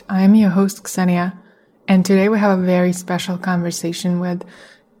I'm your host, Ksenia, and today we have a very special conversation with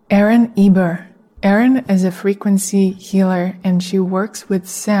Erin Eber. Erin is a frequency healer, and she works with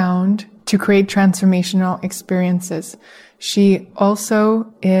sound to create transformational experiences. She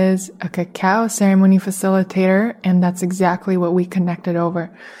also is a cacao ceremony facilitator, and that's exactly what we connected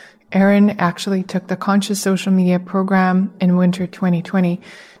over. Erin actually took the Conscious Social Media program in winter 2020,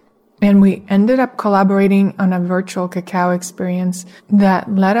 and we ended up collaborating on a virtual cacao experience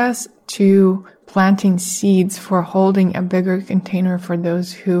that led us to planting seeds for holding a bigger container for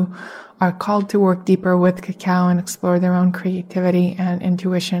those who are called to work deeper with cacao and explore their own creativity and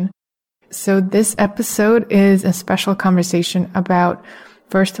intuition. So this episode is a special conversation about,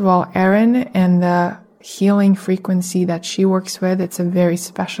 first of all, Erin and the healing frequency that she works with. It's a very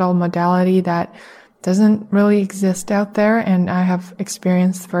special modality that doesn't really exist out there, and I have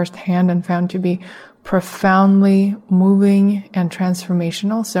experienced firsthand and found to be profoundly moving and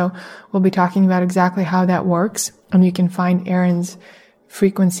transformational. So we'll be talking about exactly how that works, and you can find Erin's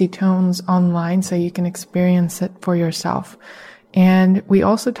frequency tones online so you can experience it for yourself. And we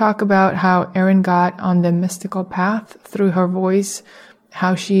also talk about how Erin got on the mystical path through her voice,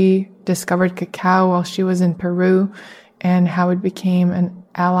 how she discovered cacao while she was in Peru, and how it became an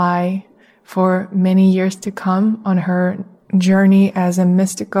ally for many years to come on her journey as a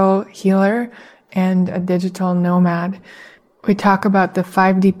mystical healer and a digital nomad. We talk about the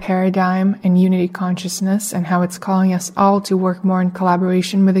 5D paradigm and unity consciousness and how it's calling us all to work more in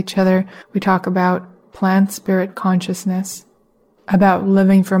collaboration with each other. We talk about plant spirit consciousness, about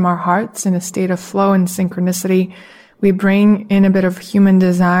living from our hearts in a state of flow and synchronicity. We bring in a bit of human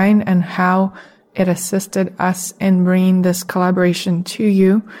design and how it assisted us in bringing this collaboration to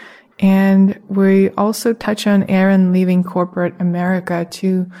you. And we also touch on Erin leaving corporate America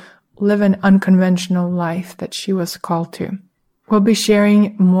to live an unconventional life that she was called to. We'll be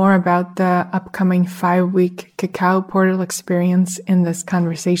sharing more about the upcoming 5-week Cacao Portal experience in this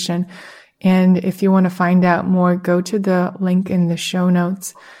conversation. And if you want to find out more, go to the link in the show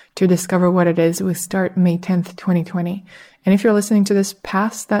notes to discover what it is. We start May 10th, 2020. And if you're listening to this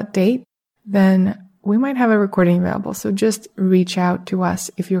past that date, then we might have a recording available. So just reach out to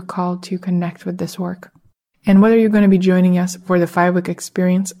us if you're called to connect with this work. And whether you're going to be joining us for the 5-week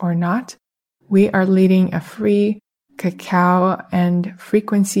experience or not, we are leading a free cacao and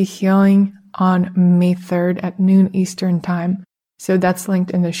frequency healing on May 3rd at noon Eastern time. So that's linked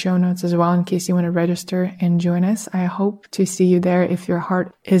in the show notes as well in case you want to register and join us. I hope to see you there if your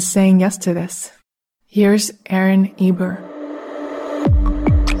heart is saying yes to this. Here's Erin Eber.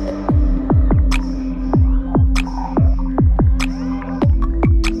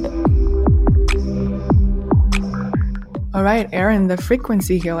 All right, Erin, the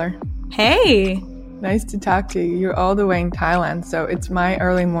frequency healer. Hey. Nice to talk to you. You're all the way in Thailand, so it's my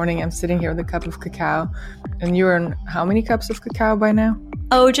early morning. I'm sitting here with a cup of cacao. And you're in how many cups of cacao by now?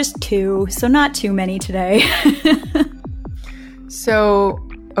 Oh, just 2, so not too many today. So,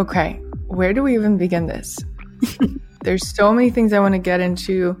 okay, where do we even begin this? There's so many things I want to get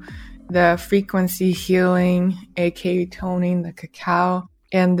into. The frequency healing, aka toning, the cacao,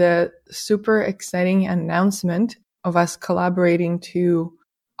 and the super exciting announcement of us collaborating to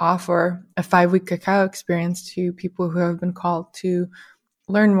offer a 5-week cacao experience to people who have been called to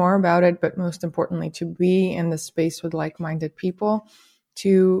learn more about it, but most importantly, to be in the space with like-minded people,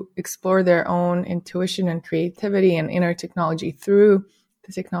 to explore their own intuition and creativity and inner technology through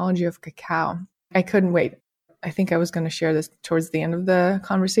the technology of cacao. I couldn't wait. I think I was going to share this towards the end of the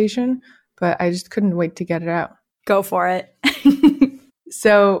conversation, but I just couldn't wait to get it out. Go for it.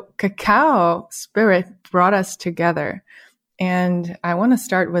 So cacao spirit brought us together. And I want to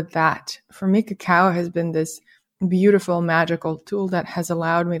start with that. For me, cacao has been this beautiful, magical tool that has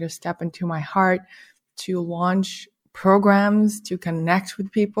allowed me to step into my heart, to launch programs, to connect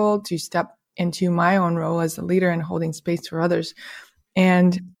with people, to step into my own role as a leader and holding space for others.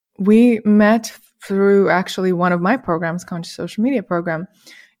 And we met through actually one of my programs, Conscious Social Media program.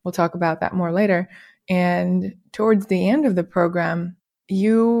 We'll talk about that more later. And towards the end of the program,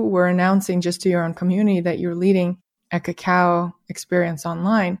 you were announcing just to your own community that you're leading a cacao experience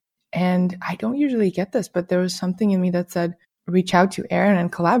online. And I don't usually get this, but there was something in me that said, reach out to Erin and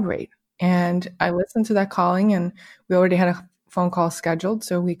collaborate. And I listened to that calling, and we already had a phone call scheduled.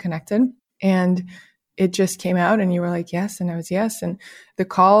 So we connected, and it just came out, and you were like, yes. And I was yes. And the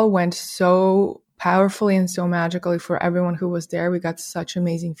call went so powerfully and so magically for everyone who was there. We got such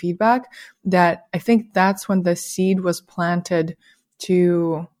amazing feedback that I think that's when the seed was planted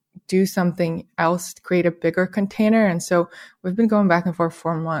to do something else, to create a bigger container. And so we've been going back and forth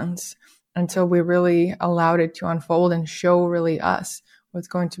for months until we really allowed it to unfold and show really us what's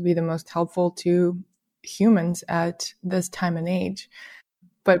going to be the most helpful to humans at this time and age.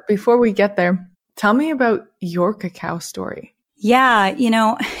 But before we get there, tell me about your cacao story. Yeah,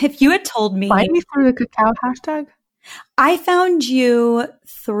 if you had told me... Find me through the cacao hashtag? I found you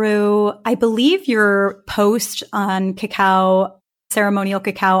through, I believe, your post on cacao, ceremonial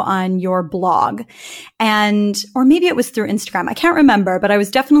cacao on your blog. Or maybe it was through Instagram. I can't remember, but I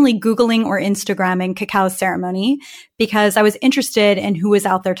was definitely Googling or Instagramming cacao ceremony because I was interested in who was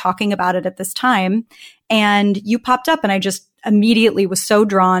out there talking about it at this time. And you popped up and I just immediately was so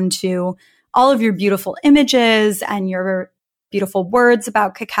drawn to all of your beautiful images and your beautiful words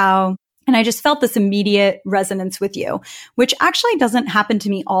about cacao. And I just felt this immediate resonance with you, which actually doesn't happen to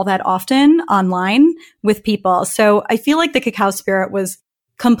me all that often online with people. So I feel like the cacao spirit was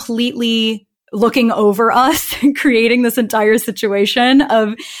completely looking over us and creating this entire situation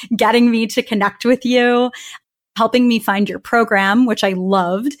of getting me to connect with you, helping me find your program, which I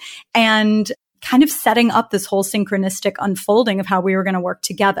loved, and kind of setting up this whole synchronistic unfolding of how we were going to work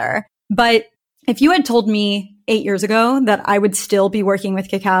together. But if you had told me 8 years ago that I would still be working with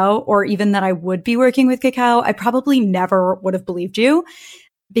cacao, or even that I would be working with cacao, I probably never would have believed you.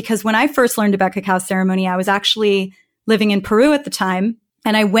 Because when I first learned about cacao ceremony, I was actually living in Peru at the time.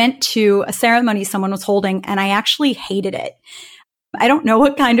 And I went to a ceremony someone was holding and I actually hated it. I don't know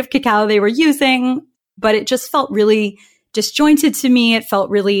what kind of cacao they were using, but it just felt really disjointed to me. It felt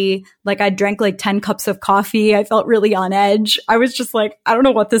really like I drank like 10 cups of coffee. I felt really on edge. I was just like, I don't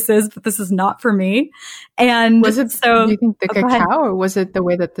know what this is, but this is not for me. And was it, do you think the cacao or was it the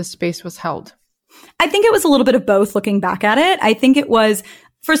way that the space was held? I think it was a little bit of both looking back at it. I think it was,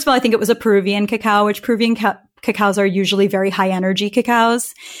 first of all, I think it was a Peruvian cacao, which Peruvian cacaos are usually very high energy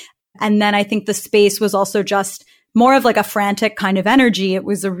cacaos. And then I think the space was also just more of like a frantic kind of energy. It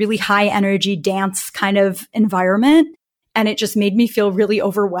was a really high energy dance kind of environment. And it just made me feel really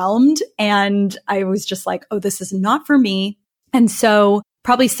overwhelmed. And I was just like, oh, this is not for me. And so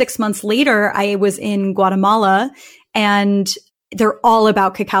probably 6 months later, I was in Guatemala and they're all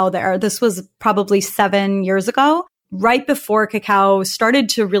about cacao there. This was probably 7 years ago, right before cacao started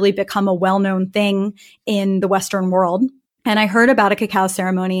to really become a well-known thing in the Western world. And I heard about a cacao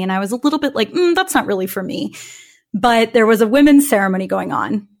ceremony and I was a little bit like, that's not really for me. But there was a women's ceremony going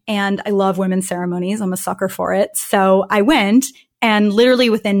on. And I love women's ceremonies. I'm a sucker for it. So I went and literally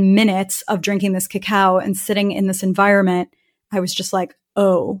within minutes of drinking this cacao and sitting in this environment, I was just like,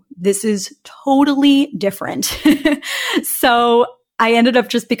 oh, this is totally different. So I ended up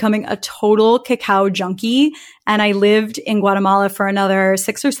just becoming a total cacao junkie. And I lived in Guatemala for another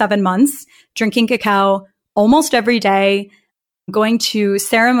 6 or 7 months, drinking cacao almost every day, going to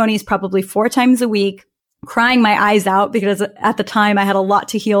ceremonies probably 4 times a week, crying my eyes out because at the time I had a lot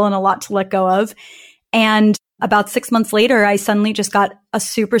to heal and a lot to let go of. And about 6 months later, I suddenly just got a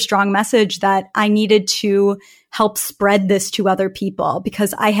super strong message that I needed to help spread this to other people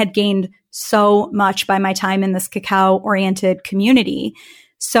because I had gained so much by my time in this cacao-oriented community.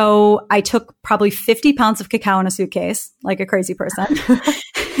 So I took probably 50 pounds of cacao in a suitcase, like a crazy person,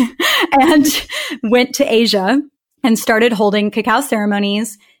 and went to Asia and started holding cacao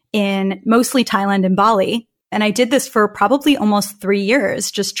ceremonies in mostly Thailand and Bali. And I did this for probably almost 3 years,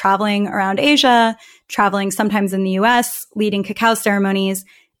 just traveling around Asia, traveling sometimes in the US, leading cacao ceremonies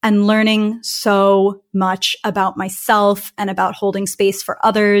and learning so much about myself and about holding space for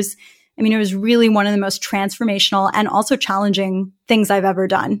others. I mean, it was really one of the most transformational and also challenging things I've ever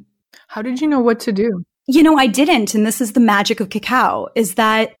done. How did you know what to do? I didn't. And this is the magic of cacao, is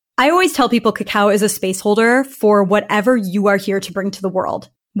that I always tell people cacao is a space holder for whatever you are here to bring to the world.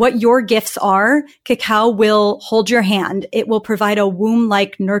 What your gifts are, cacao will hold your hand. It will provide a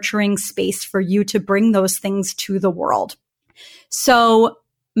womb-like nurturing space for you to bring those things to the world. So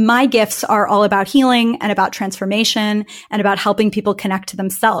my gifts are all about healing and about transformation and about helping people connect to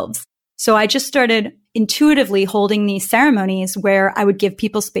themselves. So I just started intuitively holding these ceremonies where I would give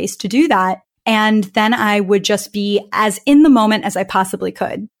people space to do that. And then I would just be as in the moment as I possibly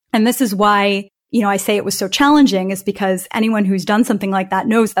could. And this is why I say it was so challenging, is because anyone who's done something like that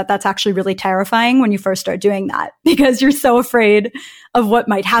knows that that's actually really terrifying when you first start doing that, because you're so afraid of what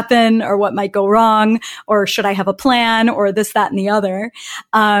might happen or what might go wrong, or should I have a plan, or this, that, and the other.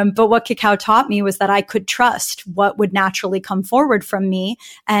 But what cacao taught me was that I could trust what would naturally come forward from me.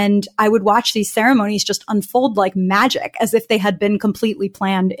 And I would watch these ceremonies just unfold like magic, as if they had been completely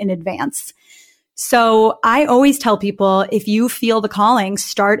planned in advance. So I always tell people, if you feel the calling,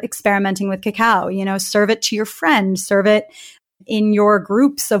 start experimenting with cacao, serve it to your friend, serve it in your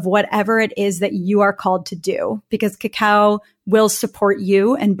groups of whatever it is that you are called to do, because cacao will support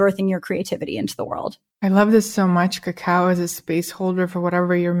you in birthing your creativity into the world. I love this so much. Cacao is a space holder for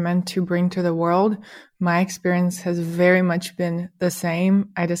whatever you're meant to bring to the world. My experience has very much been the same.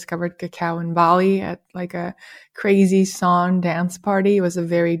 I discovered cacao in Bali at like a crazy song dance party. It was a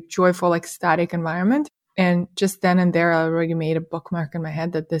very joyful, ecstatic environment. And just then and there, I already made a bookmark in my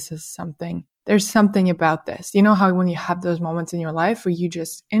head that this is something. There's something about this. You know how when you have those moments in your life where you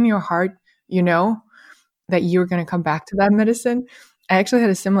just, in your heart, you know that you're going to come back to that medicine? I actually had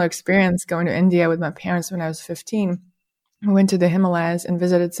a similar experience going to India with my parents when I was 15. We went to the Himalayas and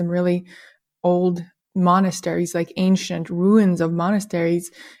visited some really old monasteries, like ancient ruins of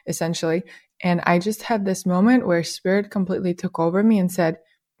monasteries, essentially. And I just had this moment where spirit completely took over me and said,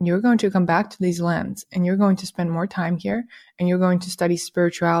 you're going to come back to these lands and you're going to spend more time here and you're going to study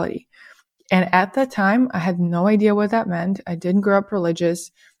spirituality. And at that time, I had no idea what that meant. I didn't grow up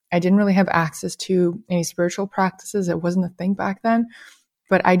religious. I didn't really have access to any spiritual practices. It wasn't a thing back then,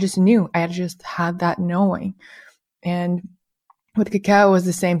 but I just knew. I just had that knowing. And with cacao, it was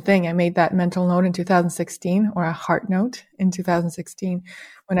the same thing. I made that mental note in 2016, or a heart note in 2016,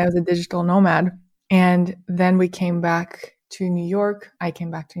 when I was a digital nomad. And then we came back to New York. I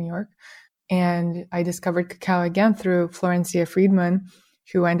came back to New York and I discovered cacao again through Florencia Friedman,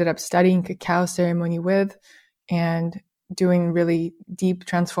 who I ended up studying cacao ceremony with and doing really deep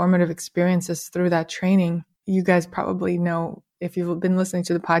transformative experiences through that training. You guys probably know, if you've been listening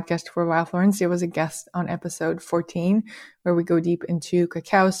to the podcast for a while, Florencia was a guest on episode 14, where we go deep into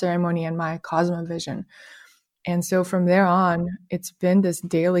cacao ceremony and my cosmovision. And so from there on, it's been this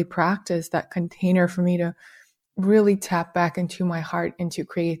daily practice, that container for me to really tap back into my heart, into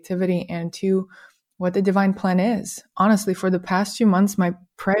creativity, and to what the divine plan is. Honestly, for the past 2 months, my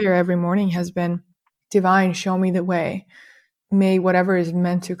prayer every morning has been, divine, show me the way. May whatever is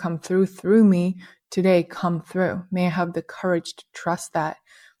meant to come through me today come through. May I have the courage to trust that.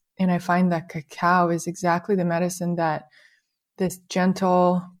 And I find that cacao is exactly the medicine, that this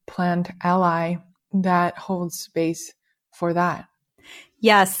gentle plant ally that holds space for that.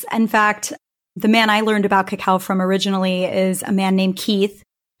 Yes. In fact, the man I learned about cacao from originally is a man named Keith,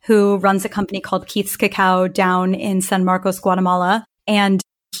 who runs a company called Keith's Cacao down in San Marcos, Guatemala. And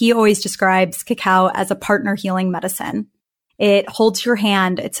he always describes cacao as a partner healing medicine. It holds your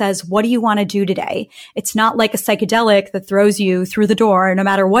hand. It says, what do you want to do today? It's not like a psychedelic that throws you through the door no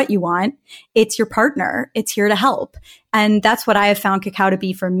matter what you want. It's your partner. It's here to help. And that's what I have found cacao to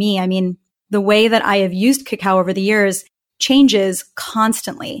be for me. I mean, the way that I have used cacao over the years changes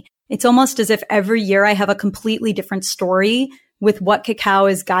constantly. It's almost as if every year I have a completely different story with what cacao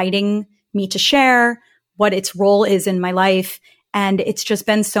is guiding me to share, what its role is in my life. And it's just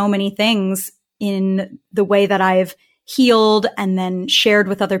been so many things in the way that I've healed and then shared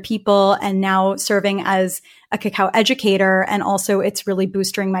with other people, and now serving as a cacao educator. And also it's really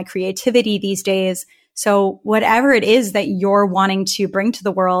boosting my creativity these days. So whatever it is that you're wanting to bring to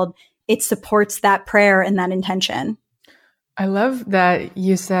the world, it supports that prayer and that intention. I love that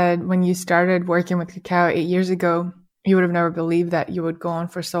you said when you started working with cacao 8 years ago, you would have never believed that you would go on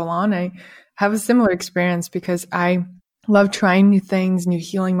for so long. I have a similar experience because I love trying new things, new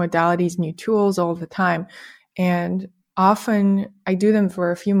healing modalities, new tools all the time. And often I do them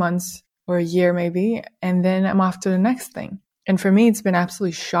for a few months or a year maybe, and then I'm off to the next thing. And for me, it's been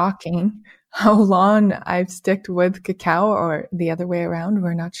absolutely shocking how long I've stuck with cacao, or the other way around,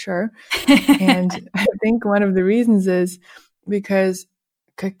 we're not sure. And I think one of the reasons is because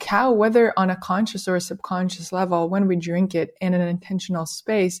cacao, whether on a conscious or a subconscious level, when we drink it in an intentional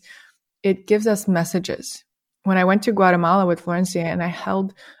space, it gives us messages. When I went to Guatemala with Florencia and I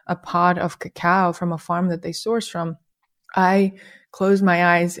held a pod of cacao from a farm that they source from, I closed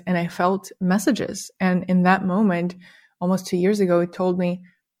my eyes and I felt messages. And in that moment, almost 2 years ago, it told me,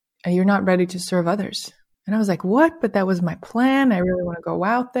 you're not ready to serve others. And I was like, what? But that was my plan. I really want to go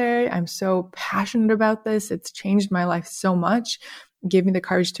out there. I'm so passionate about this. It's changed my life so much. It gave me the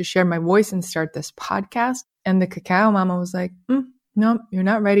courage to share my voice and start this podcast. And the cacao mama was like, no, you're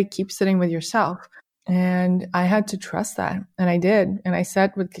not ready. Keep sitting with yourself. And I had to trust that. And I did. And I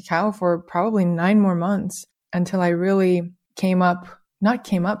sat with cacao for probably 9 more months until I really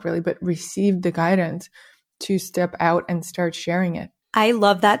but received the guidance to step out and start sharing it. I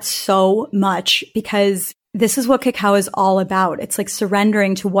love that so much, because this is what cacao is all about. It's like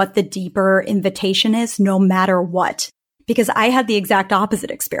surrendering to what the deeper invitation is, no matter what. Because I had the exact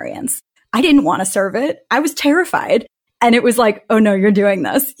opposite experience. I didn't want to serve it. I was terrified. And it was like, oh no, you're doing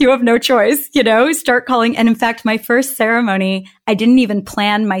this. You have no choice, start calling. And in fact, my first ceremony, I didn't even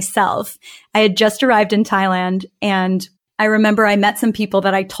plan myself. I had just arrived in Thailand and I remember I met some people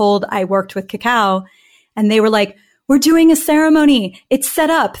that I told I worked with cacao, and they were like, we're doing a ceremony. It's set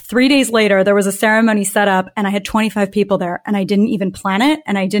up. 3 days later, there was a ceremony set up and I had 25 people there and I didn't even plan it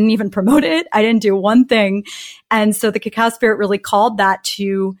and I didn't even promote it. I didn't do one thing. And so the cacao spirit really called that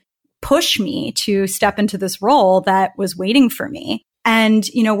to push me to step into this role that was waiting for me. And,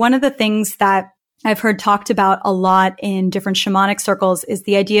 one of the things that I've heard talked about a lot in different shamanic circles is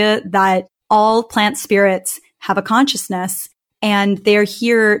the idea that all plant spirits have a consciousness and they're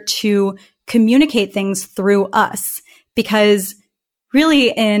here to communicate things through us, because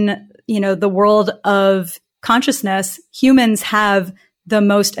really in, the world of consciousness, humans have the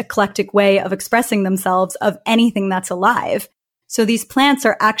most eclectic way of expressing themselves of anything that's alive. So these plants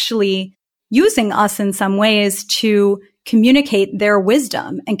are actually using us in some ways to communicate their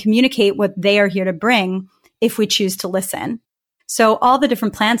wisdom and communicate what they are here to bring if we choose to listen. So all the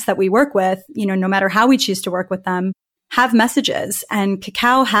different plants that we work with, no matter how we choose to work with them, have messages, and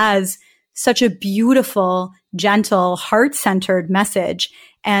cacao has such a beautiful, gentle, heart-centered message.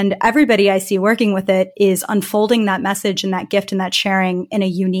 And everybody I see working with it is unfolding that message and that gift and that sharing in a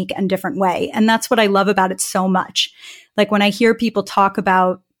unique and different way. And that's what I love about it so much. Like when I hear people talk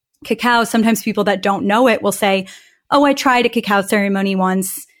about cacao, sometimes people that don't know it will say, oh, I tried a cacao ceremony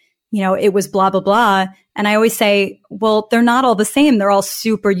once, it was blah, blah, blah. And I always say, well, they're not all the same. They're all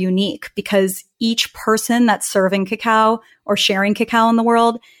super unique because each person that's serving cacao or sharing cacao in the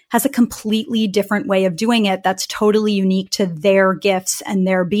world has a completely different way of doing it that's totally unique to their gifts and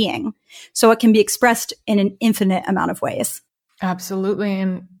their being. So it can be expressed in an infinite amount of ways. Absolutely.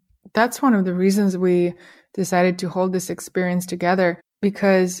 And that's one of the reasons we decided to hold this experience together,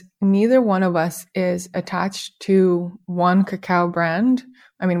 because neither one of us is attached to one cacao brand.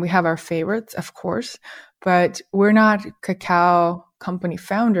 I mean, we have our favorites, of course, but we're not cacao company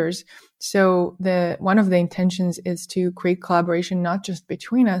founders. So one of the intentions is to create collaboration, not just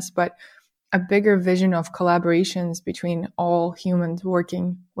between us, but a bigger vision of collaborations between all humans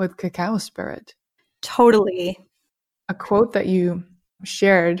working with cacao spirit. Totally. A quote that you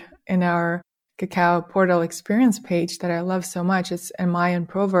shared in our Cacao Portal Experience page that I love so much, it's a Mayan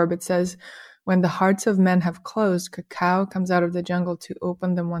proverb. It says, when the hearts of men have closed, cacao comes out of the jungle to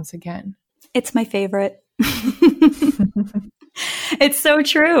open them once again. It's my favorite. It's so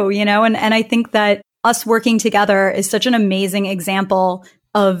true, and I think that us working together is such an amazing example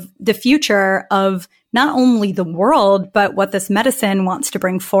of the future of not only the world, but what this medicine wants to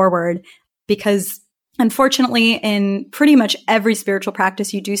bring forward. Because unfortunately, in pretty much every spiritual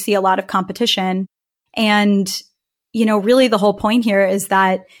practice, you do see a lot of competition. And, really the whole point here is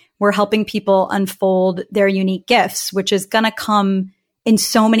that we're helping people unfold their unique gifts, which is going to come in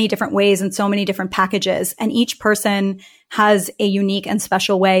so many different ways and so many different packages. And each person has a unique and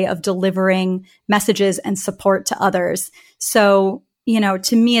special way of delivering messages and support to others. So,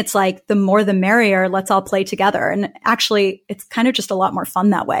 to me, it's like the more the merrier, let's all play together. And actually, it's kind of just a lot more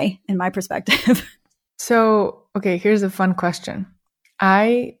fun that way, in my perspective. So, okay, here's a fun question.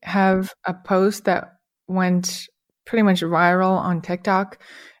 I have a post that went pretty much viral on TikTok.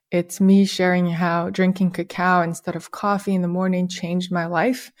 It's me sharing how drinking cacao instead of coffee in the morning changed my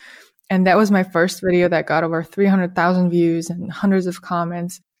life. And that was my first video that got over 300,000 views and hundreds of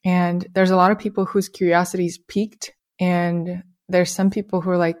comments. And there's a lot of people whose curiosity's piqued. And there's some people who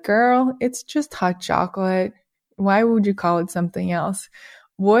are like, girl, it's just hot chocolate. Why would you call it something else?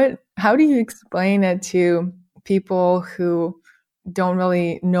 How do you explain it to people who don't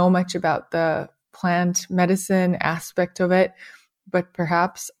really know much about the plant medicine aspect of it, but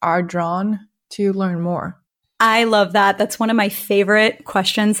perhaps are drawn to learn more? I love that. That's one of my favorite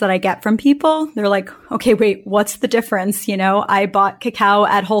questions that I get from people. They're like, okay, wait, what's the difference? I bought cacao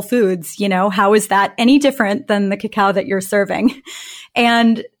at Whole Foods. How is that any different than the cacao that you're serving?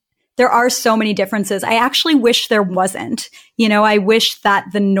 And there are so many differences. I actually wish there wasn't. I wish that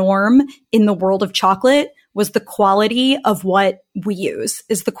the norm in the world of chocolate was the quality of what we use,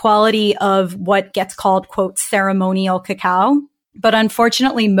 is the quality of what gets called, quote, ceremonial cacao. But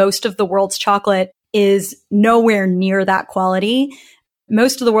unfortunately, most of the world's chocolate is nowhere near that quality.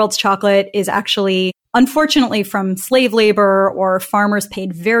 Most of the world's chocolate is actually, unfortunately, from slave labor or farmers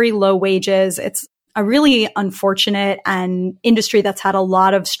paid very low wages. It's a really unfortunate and industry that's had a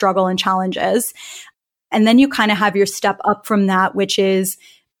lot of struggle and challenges. And then you kind of have your step up from that, which is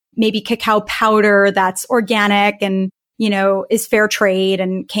maybe cacao powder that's organic and, is fair trade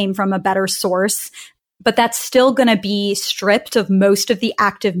and came from a better source. But that's still going to be stripped of most of the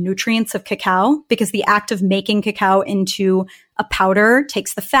active nutrients of cacao, because the act of making cacao into a powder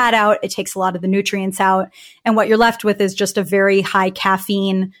takes the fat out. It takes a lot of the nutrients out. And what you're left with is just a very high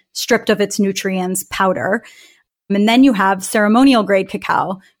caffeine, stripped of its nutrients powder. And then you have ceremonial grade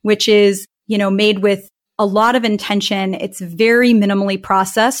cacao, which is, made with a lot of intention. It's very minimally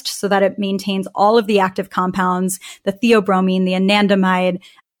processed so that it maintains all of the active compounds, the theobromine, the anandamide,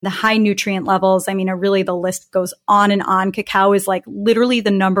 the high nutrient levels. Really the list goes on and on. Cacao is like literally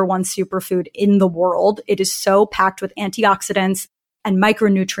the number one superfood in the world. It is so packed with antioxidants and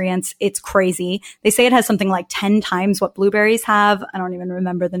micronutrients. It's crazy. They say it has something like 10 times what blueberries have. I don't even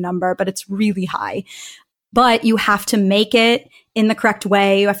remember the number, but it's really high. But you have to make it in the correct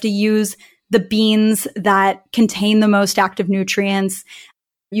way. You have to use the beans that contain the most active nutrients.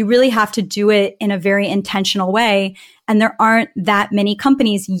 You really have to do it in a very intentional way. And there aren't that many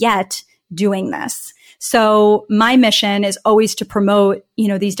companies yet doing this. So my mission is always to promote,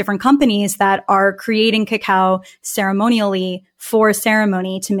 these different companies that are creating cacao ceremonially for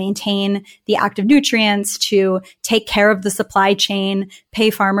ceremony to maintain the active nutrients, to take care of the supply chain, pay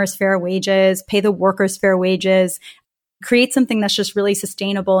farmers fair wages, pay the workers fair wages, create something that's just really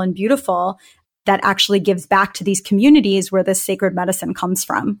sustainable and beautiful that actually gives back to these communities where this sacred medicine comes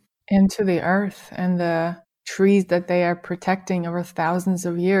from. And to the earth and the trees that they are protecting over thousands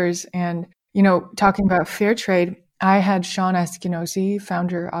of years. And, talking about fair trade, I had Sean Askinosi,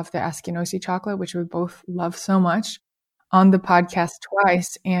 founder of the Askinosi chocolate, which we both love so much, on the podcast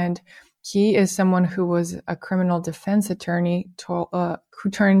twice. And he is someone who was a criminal defense attorney who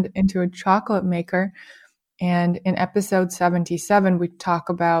turned into a chocolate maker. And in episode 77, we talk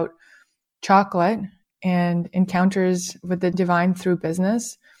about chocolate and encounters with the divine through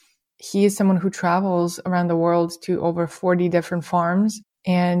business. He is someone who travels around the world to over 40 different farms.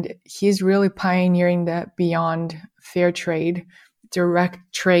 And he's really pioneering the beyond fair trade, direct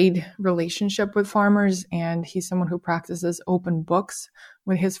trade relationship with farmers. And he's someone who practices open books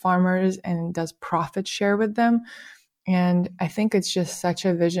with his farmers and does profit share with them. And I think it's just such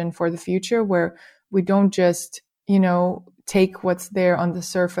a vision for the future where we don't just, take what's there on the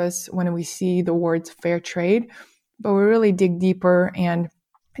surface when we see the words fair trade, but we really dig deeper. And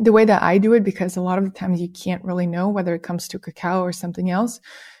the way that I do it, because a lot of the times you can't really know whether it comes to cacao or something else,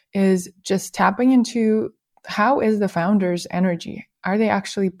 is just tapping into how is the founder's energy? Are they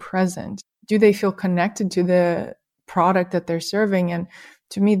actually present? Do they feel connected to the product that they're serving? And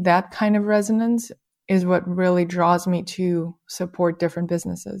to me, that kind of resonance is what really draws me to support different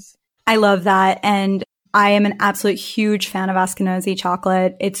businesses. I love that. And I am an absolute huge fan of Askinosi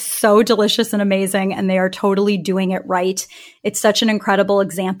chocolate. It's so delicious and amazing, and they are totally doing it right. It's such an incredible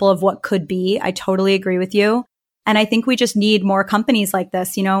example of what could be. I totally agree with you. And I think we just need more companies like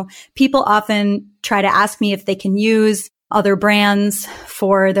this. People often try to ask me if they can use other brands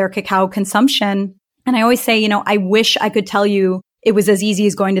for their cacao consumption. And I always say, I wish I could tell you it was as easy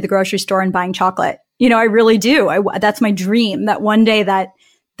as going to the grocery store and buying chocolate. I really do. That's my dream, that one day that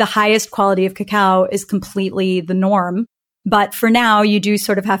the highest quality of cacao is completely the norm. But for now, you do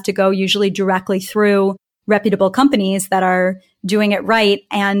sort of have to go usually directly through reputable companies that are doing it right.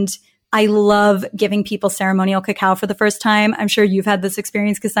 And I love giving people ceremonial cacao for the first time. I'm sure you've had this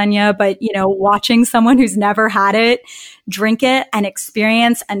experience, Ksenia, but watching someone who's never had it, drink it and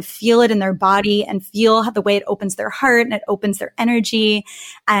experience and feel it in their body and feel the way it opens their heart and it opens their energy.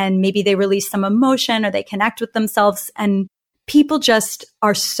 And maybe they release some emotion or they connect with themselves, and people just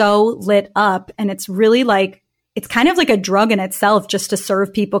are so lit up. And it's really it's kind of like a drug in itself just to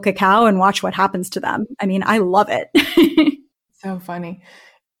serve people cacao and watch what happens to them. I love it. So funny.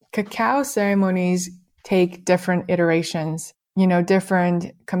 Cacao ceremonies take different iterations.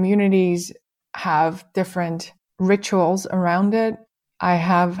 Different communities have different rituals around it. I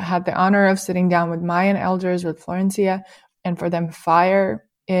have had the honor of sitting down with Mayan elders, with Florencia, and for them, fire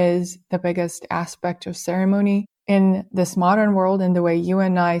is the biggest aspect of ceremony. In this modern world, in the way you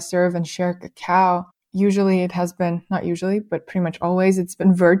and I serve and share cacao, usually it has been, not usually, but pretty much always, it's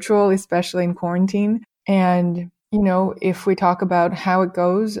been virtual, especially in quarantine. And, if we talk about how it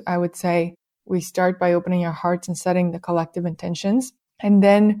goes, I would say we start by opening our hearts and setting the collective intentions. And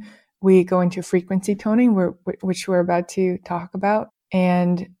then we go into frequency toning, which we're about to talk about.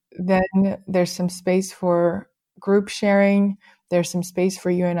 And then there's some space for group sharing. There's some space for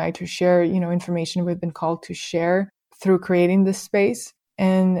you and I to share, information we've been called to share through creating this space.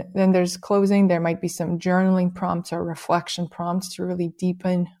 And then there's closing. There might be some journaling prompts or reflection prompts to really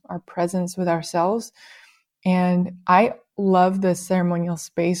deepen our presence with ourselves. And I love the ceremonial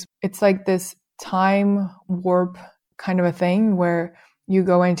space. It's like this time warp kind of a thing where you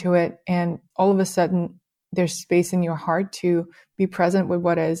go into it and all of a sudden there's space in your heart to be present with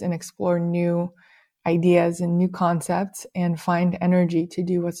what is and explore new ideas and new concepts and find energy to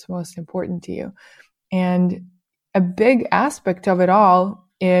do what's most important to you. And a big aspect of it all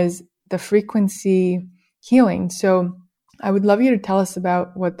is the frequency healing. So I would love you to tell us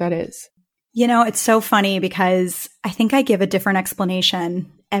about what that is. You know, it's so funny because I think I give a different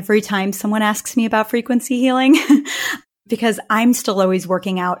explanation every time someone asks me about frequency healing because I'm still always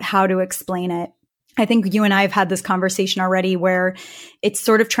working out how to explain it. I think you and I have had this conversation already where it's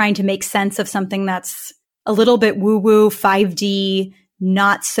sort of trying to make sense of something that's a little bit woo-woo, 5D,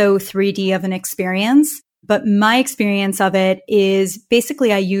 not so 3D of an experience. But my experience of it is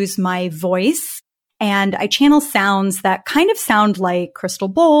basically I use my voice and I channel sounds that kind of sound like crystal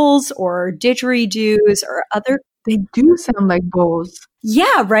bowls or didgeridoos or other. They do sound like bowls.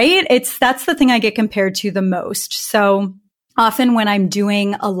 Yeah, right? That's the thing I get compared to the most. So often when I'm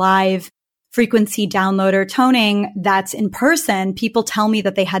doing a live frequency download or toning that's in person, people tell me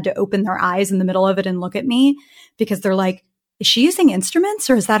that they had to open their eyes in the middle of it and look at me because they're like, is she using instruments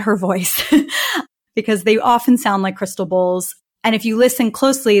or is that her voice? Because they often sound like crystal bowls. And if you listen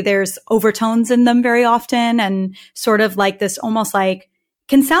closely, there's overtones in them very often and sort of like this almost like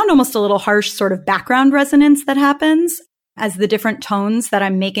can sound almost a little harsh sort of background resonance that happens as the different tones that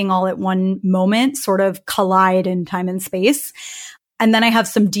I'm making all at one moment sort of collide in time and space. And then I have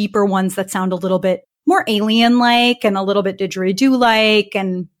some deeper ones that sound a little bit more alien-like and a little bit didgeridoo-like.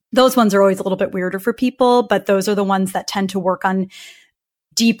 And those ones are always a little bit weirder for people, but those are the ones that tend to work on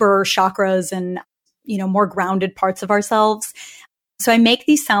deeper chakras and, you know, more grounded parts of ourselves. So I make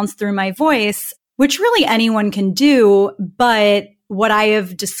these sounds through my voice, which really anyone can do. But what I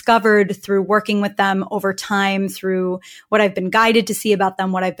have discovered through working with them over time, through what I've been guided to see about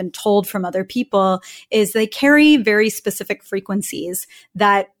them, what I've been told from other people, is they carry very specific frequencies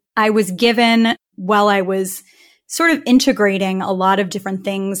that I was given while I was sort of integrating a lot of different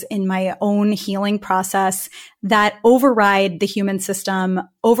things in my own healing process that override the human system,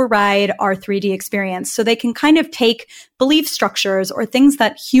 override our 3D experience. So they can kind of take belief structures or things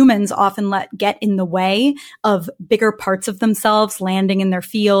that humans often let get in the way of bigger parts of themselves landing in their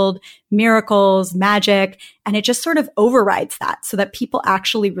field, miracles, magic, and it just sort of overrides that so that people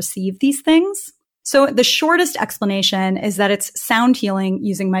actually receive these things. So the shortest explanation is that it's sound healing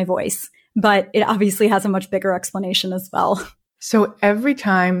using my voice. But it obviously has a much bigger explanation as well. So every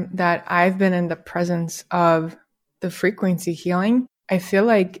time that I've been in the presence of the frequency healing, I feel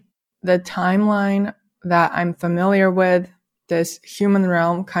like the timeline that I'm familiar with, this human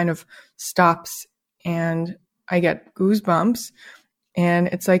realm kind of stops and I get goosebumps. And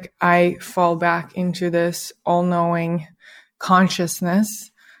it's like I fall back into this all-knowing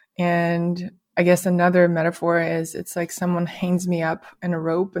consciousness. And I guess another metaphor is it's like someone hangs me up in a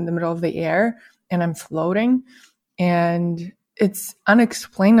rope in the middle of the air and I'm floating and it's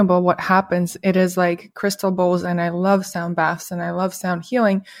unexplainable what happens. It is like crystal bowls, and I love sound baths and I love sound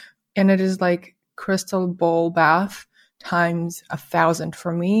healing. And it is like crystal bowl bath times 1,000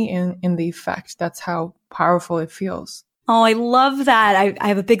 for me in the effect. That's how powerful it feels. Oh, I love that. I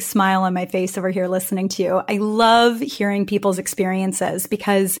have a big smile on my face over here listening to you. I love hearing people's experiences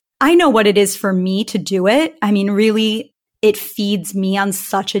because I know what it is for me to do it. I mean, really, it feeds me on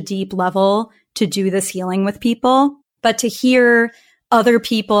such a deep level to do this healing with people. But to hear other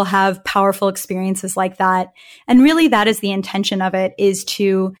people have powerful experiences like that, and really that is the intention of it, is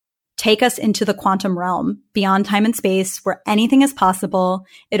to take us into the quantum realm beyond time and space where anything is possible.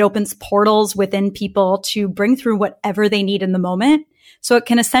 It opens portals within people to bring through whatever they need in the moment. So it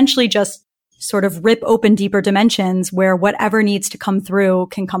can essentially just sort of rip open deeper dimensions where whatever needs to come through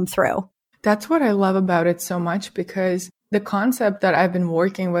can come through. That's what I love about it so much, because the concept that I've been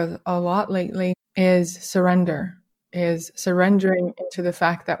working with a lot lately is surrender, is surrendering into the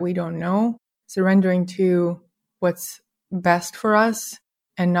fact that we don't know, surrendering to what's best for us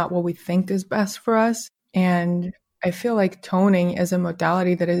and not what we think is best for us. And I feel like toning is a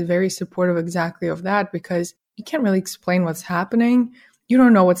modality that is very supportive exactly of that, because you can't really explain what's happening. You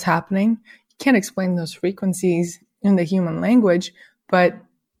don't know what's happening. Can't explain those frequencies in the human language, but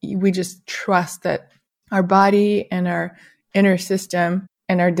we just trust that our body and our inner system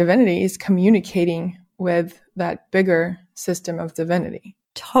and our divinity is communicating with that bigger system of divinity.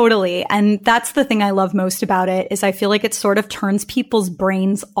 Totally. And that's the thing I love most about it, is I feel like it sort of turns people's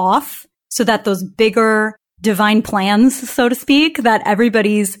brains off so that those bigger divine plans, so to speak, that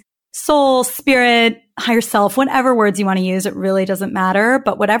everybody's soul, spirit, higher self, whatever words you want to use, it really doesn't matter.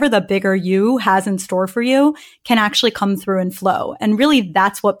 But whatever the bigger you has in store for you can actually come through and flow. And really,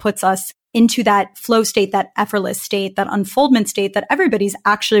 that's what puts us into that flow state, that effortless state, that unfoldment state that everybody's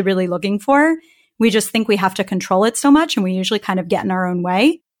actually really looking for. We just think we have to control it so much, and we usually kind of get in our own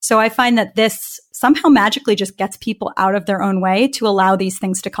way. So I find that this somehow magically just gets people out of their own way to allow these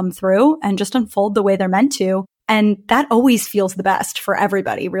things to come through and just unfold the way they're meant to. And that always feels the best for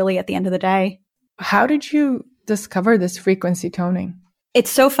everybody, really, at the end of the day. How did you discover this frequency toning? It's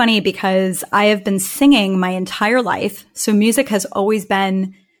so funny because I have been singing my entire life. So music has always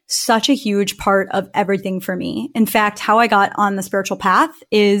been such a huge part of everything for me. In fact, how I got on the spiritual path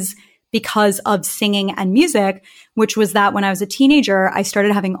is because of singing and music, which was that when I was a teenager, I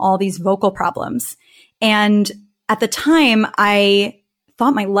started having all these vocal problems. And at the time, I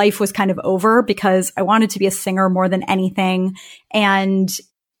thought my life was kind of over because I wanted to be a singer more than anything. And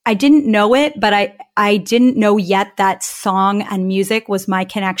I didn't know it, but I didn't know yet that song and music was my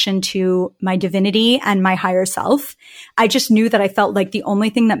connection to my divinity and my higher self. I just knew that I felt like the only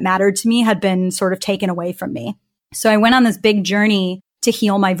thing that mattered to me had been sort of taken away from me. So I went on this big journey to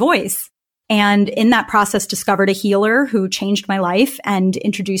heal my voice. And in that process, discovered a healer who changed my life and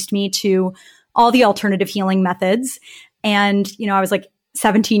introduced me to all the alternative healing methods. And, I was like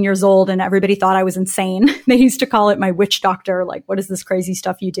 17 years old and everybody thought I was insane. They used to call it my witch doctor. Like, what is this crazy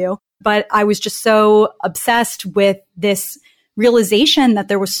stuff you do? But I was just so obsessed with this realization that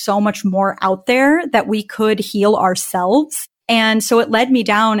there was so much more out there that we could heal ourselves. And so it led me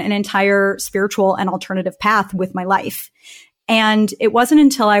down an entire spiritual and alternative path with my life. And it wasn't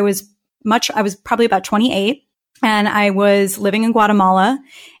until I was probably about 28 and I was living in Guatemala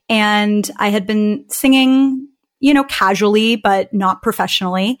and I had been singing casually, but not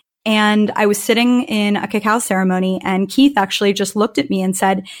professionally. And I was sitting in a cacao ceremony and Keith actually just looked at me and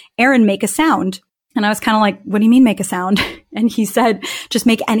said, "Erin, make a sound." And I was kind of like, "What do you mean make a sound?" And he said, "Just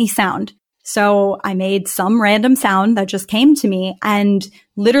make any sound." So I made some random sound that just came to me. And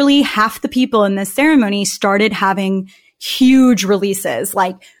literally half the people in this ceremony started having huge releases,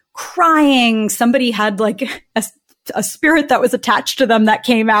 like crying. Somebody had like a spirit that was attached to them that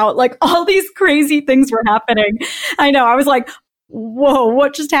came out. Like all these crazy things were happening. I know. I was like, whoa,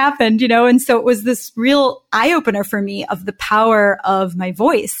 what just happened? And so it was this real eye opener for me of the power of my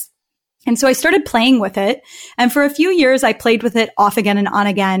voice. And so I started playing with it. And for a few years, I played with it off again and on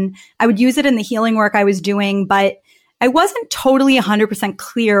again. I would use it in the healing work I was doing, but I wasn't totally 100%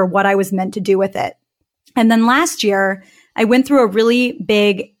 clear what I was meant to do with it. And then last year, I went through a really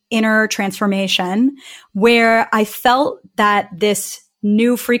big inner transformation where I felt that this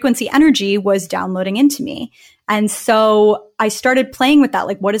new frequency energy was downloading into me. And so I started playing with that.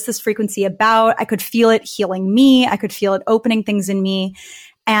 Like, what is this frequency about? I could feel it healing me. I could feel it opening things in me.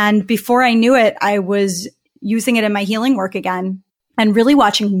 And before I knew it, I was using it in my healing work again and really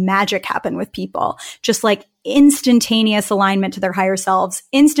watching magic happen with people, just like instantaneous alignment to their higher selves,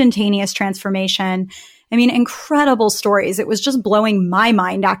 instantaneous transformation. I mean, incredible stories. It was just blowing my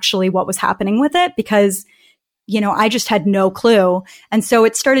mind, actually, what was happening with it because, I just had no clue. And so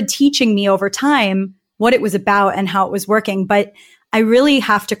it started teaching me over time what it was about and how it was working. But I really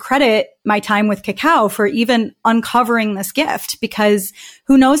have to credit my time with cacao for even uncovering this gift because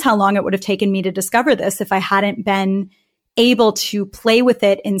who knows how long it would have taken me to discover this if I hadn't been able to play with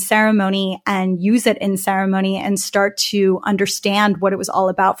it in ceremony and use it in ceremony and start to understand what it was all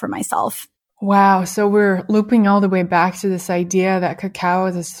about for myself. Wow. So we're looping all the way back to this idea that cacao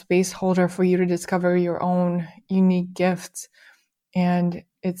is a space holder for you to discover your own unique gifts. And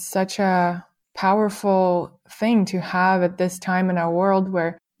it's such a powerful thing to have at this time in our world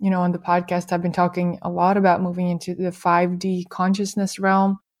where, on the podcast, I've been talking a lot about moving into the 5D consciousness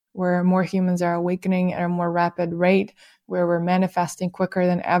realm, where more humans are awakening at a more rapid rate, where we're manifesting quicker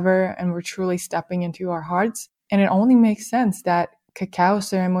than ever, and we're truly stepping into our hearts. And it only makes sense that cacao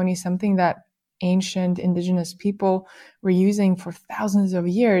ceremony is something that ancient indigenous people were using for thousands of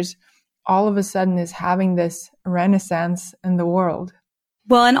years, all of a sudden is having this renaissance in the world.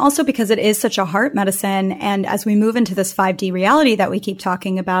 Well, and also because it is such a heart medicine. And as we move into this 5D reality that we keep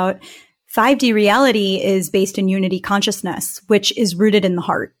talking about, 5D reality is based in unity consciousness, which is rooted in the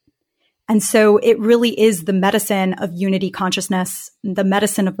heart. And so it really is the medicine of unity consciousness, the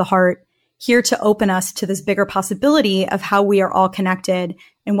medicine of the heart, here to open us to this bigger possibility of how we are all connected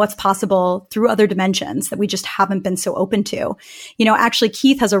and what's possible through other dimensions that we just haven't been so open to. Actually,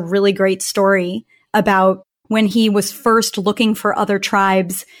 Keith has a really great story about when he was first looking for other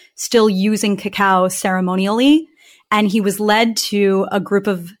tribes still using cacao ceremonially. And he was led to a group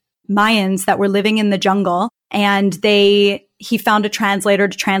of Mayans that were living in the jungle. And he found a translator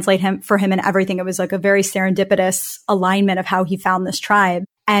to translate for him and everything. It was like a very serendipitous alignment of how he found this tribe.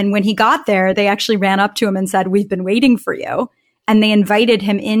 And when he got there, they actually ran up to him and said, "We've been waiting for you." And they invited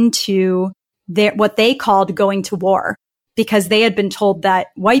him into what they called going to war, because they had been told that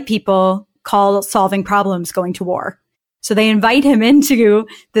white people call solving problems going to war. So they invite him into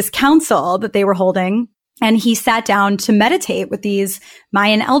this council that they were holding, and he sat down to meditate with these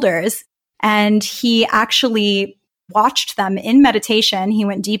Mayan elders. And he actually watched them in meditation. He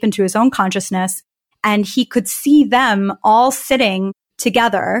went deep into his own consciousness And he could see them all sitting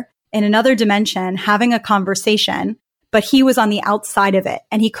together in another dimension, having a conversation, but he was on the outside of it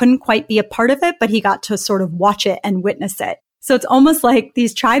and he couldn't quite be a part of it, but he got to sort of watch it and witness it. So it's almost like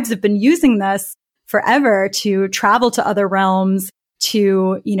these tribes have been using this forever to travel to other realms,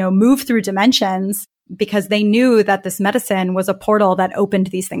 to, move through dimensions, because they knew that this medicine was a portal that opened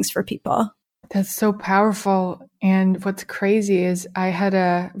these things for people. That's so powerful. And what's crazy is I had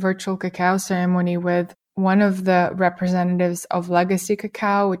a virtual cacao ceremony with one of the representatives of Legacy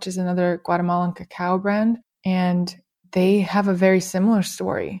Cacao, which is another Guatemalan cacao brand. And they have a very similar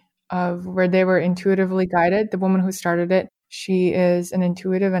story of where they were intuitively guided. The woman who started it, she is an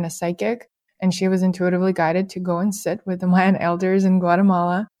intuitive and a psychic, and she was intuitively guided to go and sit with the Mayan elders in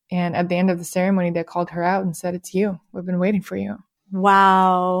Guatemala. And at the end of the ceremony, they called her out and said, "It's you. We've been waiting for you."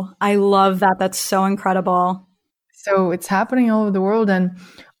 Wow. I love that. That's so incredible. So it's happening all over the world. And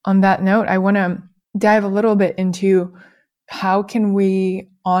on that note, I want to dive a little bit into how can we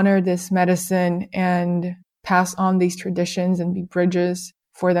honor this medicine and pass on these traditions and be bridges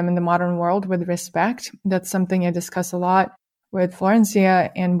for them in the modern world with respect. That's something I discuss a lot with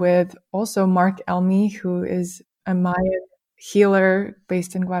Florencia and with also Mark Elmy, who is a Mayan healer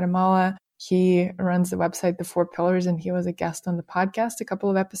based in Guatemala. He runs the website, The Four Pillars, and he was a guest on the podcast a couple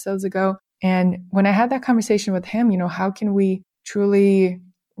of episodes ago. And when I had that conversation with him, how can we truly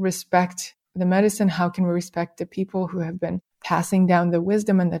respect the medicine? How can we respect the people who have been passing down the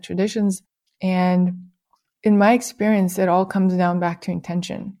wisdom and the traditions? And in my experience, it all comes down back to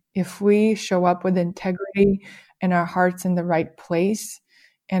intention. If we show up with integrity and our hearts in the right place,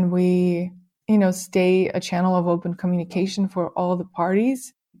 and we, stay a channel of open communication for all the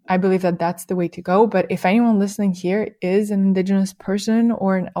parties, I believe that that's the way to go. But if anyone listening here is an Indigenous person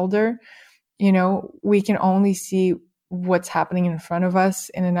or an elder, we can only see what's happening in front of us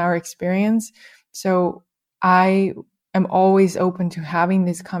and in our experience. So I am always open to having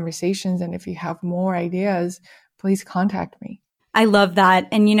these conversations. And if you have more ideas, please contact me. I love that.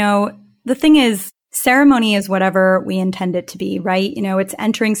 And, the thing is, ceremony is whatever we intend it to be, right? It's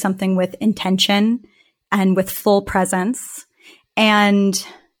entering something with intention and with full presence. And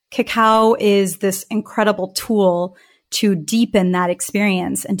cacao is this incredible tool to deepen that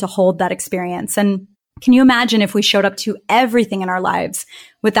experience and to hold that experience. And can you imagine if we showed up to everything in our lives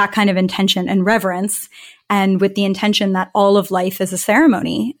with that kind of intention and reverence, and with the intention that all of life is a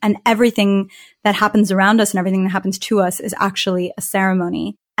ceremony and everything that happens around us and everything that happens to us is actually a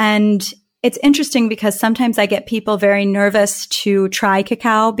ceremony? And it's interesting because sometimes I get people very nervous to try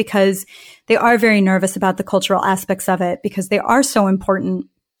cacao because they are very nervous about the cultural aspects of it because they are so important.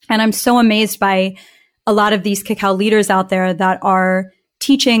 And I'm so amazed by a lot of these cacao leaders out there that are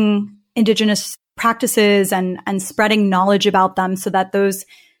teaching Indigenous practices and spreading knowledge about them so that those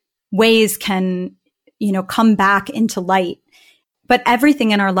ways can, come back into light. But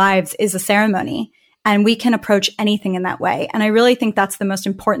everything in our lives is a ceremony, and we can approach anything in that way. And I really think that's the most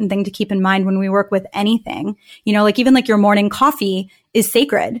important thing to keep in mind when we work with anything. Even your morning coffee is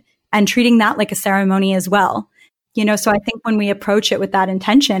sacred, and treating that like a ceremony as well. So I think when we approach it with that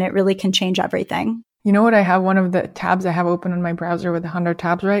intention, it really can change everything. You know what? I have one of the tabs I have open on my browser with 100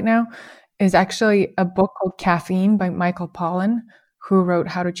 tabs right now is actually a book called Caffeine by Michael Pollan, who wrote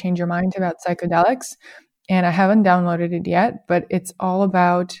How to Change Your Mind about psychedelics. And I haven't downloaded it yet, but it's all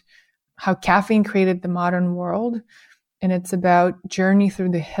about how caffeine created the modern world. And it's about journey through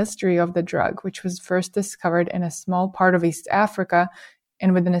the history of the drug, which was first discovered in a small part of East Africa,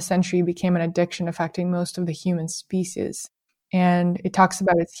 and within a century became an addiction affecting most of the human species. And it talks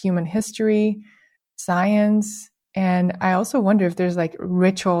about its human history, science, and I also wonder if there's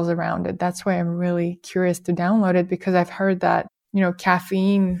rituals around it. That's why I'm really curious to download it, because I've heard that,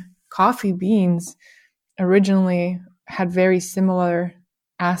 caffeine, coffee beans originally had very similar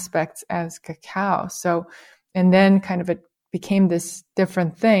aspects as cacao. So, and then kind of it became this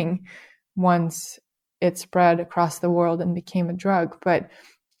different thing once it spread across the world and became a drug. But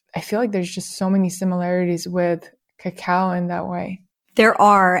I feel like there's just so many similarities with cacao in that way. There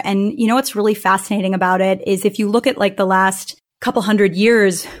are. And what's really fascinating about it is if you look at the last couple hundred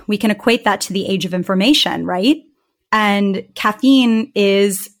years, we can equate that to the age of information, right? And caffeine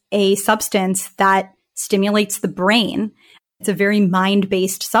is a substance that stimulates the brain. It's a very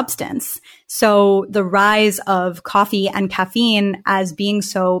mind-based substance. So the rise of coffee and caffeine as being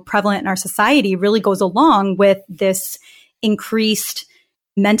so prevalent in our society really goes along with this increased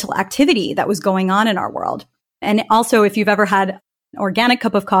mental activity that was going on in our world. And also, if you've ever had organic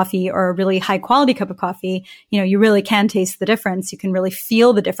cup of coffee or a really high quality cup of coffee, you really can taste the difference. You can really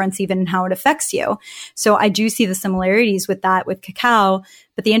feel the difference even in how it affects you. So I do see the similarities with that with cacao.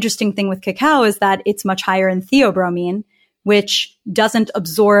 But the interesting thing with cacao is that it's much higher in theobromine, which doesn't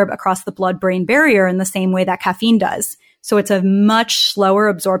absorb across the blood-brain barrier in the same way that caffeine does. So it's a much slower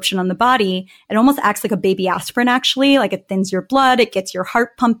absorption on the body. It almost acts like a baby aspirin, actually. Like it thins your blood, it gets your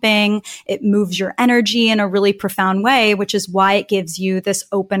heart pumping, it moves your energy in a really profound way, which is why it gives you this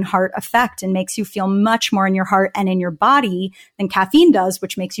open heart effect and makes you feel much more in your heart and in your body than caffeine does,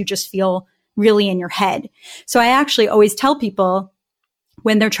 which makes you just feel really in your head. So I actually always tell people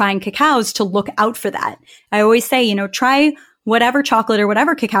when they're trying cacaos to look out for that. I always say, try whatever chocolate or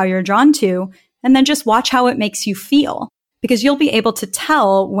whatever cacao you're drawn to, and then just watch how it makes you feel, because you'll be able to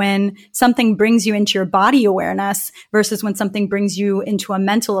tell when something brings you into your body awareness versus when something brings you into a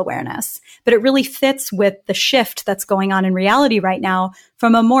mental awareness. But it really fits with the shift that's going on in reality right now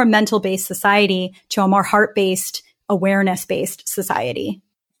from a more mental-based society to a more heart-based, awareness-based society.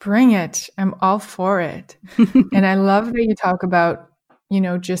 Bring it. I'm all for it. And I love that you talk about,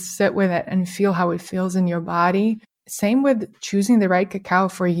 just sit with it and feel how it feels in your body. Same with choosing the right cacao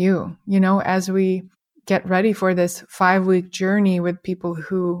for you. As we get ready for this 5-week journey with people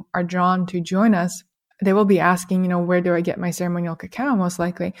who are drawn to join us, they will be asking, where do I get my ceremonial cacao most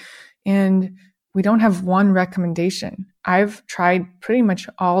likely? And we don't have one recommendation. I've tried pretty much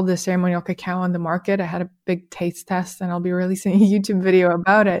all the ceremonial cacao on the market. I had a big taste test and I'll be releasing a YouTube video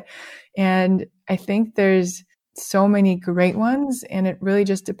about it. And I think there's so many great ones, and it really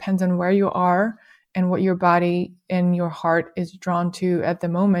just depends on where you are and what your body and your heart is drawn to at the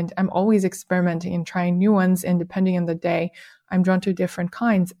moment. I'm always experimenting and trying new ones, and depending on the day, I'm drawn to different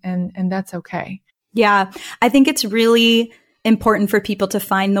kinds, and that's okay. Yeah, I think it's really important for people to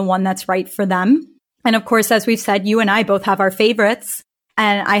find the one that's right for them. And of course, as we've said, you and I both have our favorites,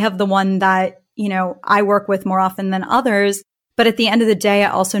 and I have the one that, I work with more often than others. But at the end of the day, I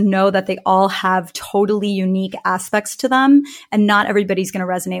also know that they all have totally unique aspects to them, and not everybody's going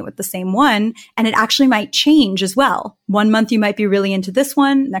to resonate with the same one. And it actually might change as well. One month you might be really into this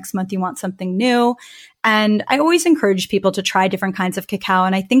one. Next month you want something new. And I always encourage people to try different kinds of cacao.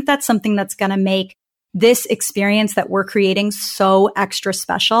 And I think that's something that's going to make this experience that we're creating so extra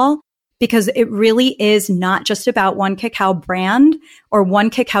special, because it really is not just about one cacao brand or one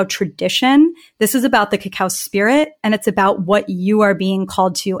cacao tradition. This is about the cacao spirit, and it's about what you are being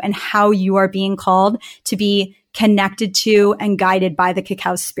called to and how you are being called to be connected to and guided by the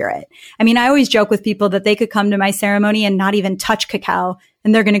cacao spirit. I mean, I always joke with people that they could come to my ceremony and not even touch cacao,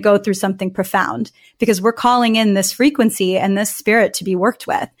 and they're going to go through something profound, because we're calling in this frequency and this spirit to be worked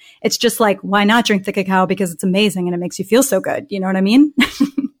with. It's just like, why not drink the cacao? Because it's amazing and it makes you feel so good. You know what I mean?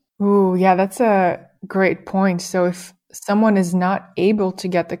 Ooh, yeah, that's a great point. So if someone is not able to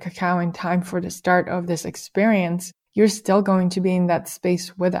get the cacao in time for the start of this experience, you're still going to be in that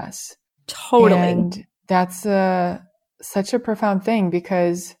space with us. Totally. And that's such a profound thing,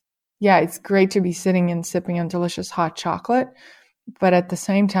 because, yeah, it's great to be sitting and sipping on delicious hot chocolate. But at the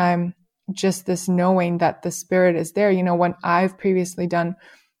same time, just this knowing that the spirit is there. When I've previously done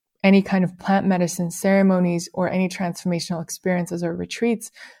any kind of plant medicine ceremonies or any transformational experiences or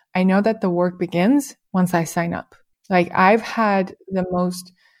retreats, I know that the work begins once I sign up. Like, I've had the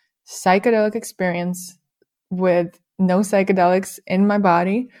most psychedelic experience with no psychedelics in my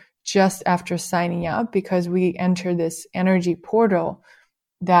body just after signing up, because we enter this energy portal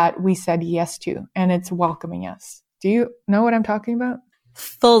that we said yes to, and it's welcoming us. Do you know what I'm talking about?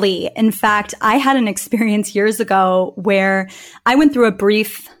 Fully. In fact, I had an experience years ago where I went through a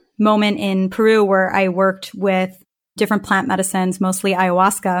brief moment in Peru where I worked with different plant medicines, mostly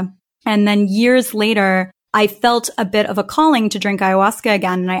ayahuasca. And then years later, I felt a bit of a calling to drink ayahuasca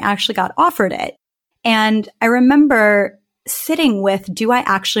again, and I actually got offered it. And I remember sitting with, do I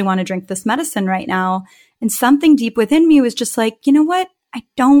actually want to drink this medicine right now? And something deep within me was just like, you know what? I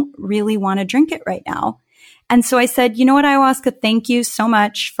don't really want to drink it right now. And so I said, you know what, ayahuasca, thank you so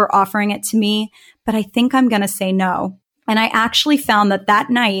much for offering it to me, but I think I'm going to say no. And I actually found that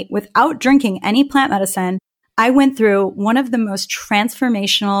night, without drinking any plant medicine, I went through one of the most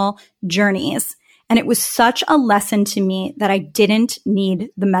transformational journeys. And it was such a lesson to me that I didn't need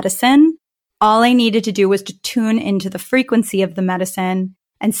the medicine. All I needed to do was to tune into the frequency of the medicine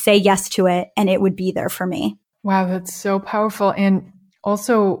and say yes to it, and it would be there for me. Wow, that's so powerful. And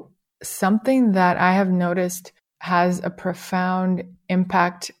also something that I have noticed has a profound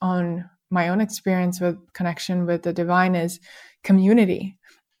impact on my own experience with connection with the divine is community.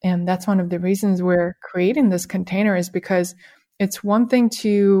 And that's one of the reasons we're creating this container, is because it's one thing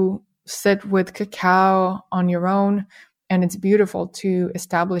to sit with cacao on your own and it's beautiful to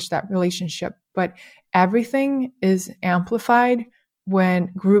establish that relationship. But everything is amplified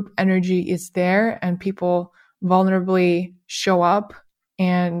when group energy is there and people vulnerably show up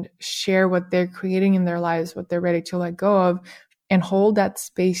and share what they're creating in their lives, what they're ready to let go of, and hold that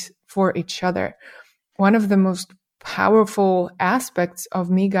space for each other. One of the most powerful aspects of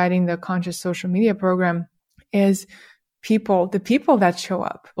me guiding the Conscious Social Media program is the people that show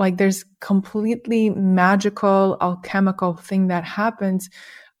up. Like, there's completely magical, alchemical thing that happens.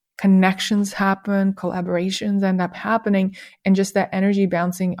 Connections happen, collaborations end up happening, and just that energy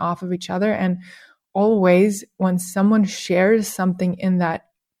bouncing off of each other. And always when someone shares something in that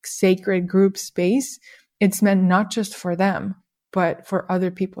sacred group space, it's meant not just for them, but for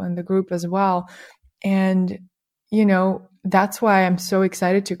other people in the group as well. And, that's why I'm so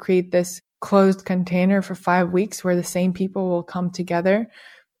excited to create this closed container for 5 weeks where the same people will come together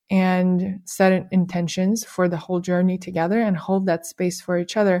and set intentions for the whole journey together and hold that space for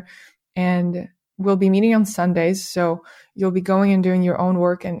each other. And we'll be meeting on Sundays. So you'll be going and doing your own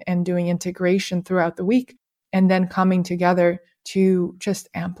work and doing integration throughout the week, and then coming together to just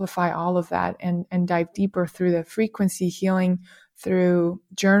amplify all of that and dive deeper through the frequency healing, through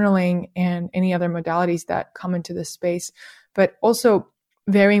journaling and any other modalities that come into this space. But also,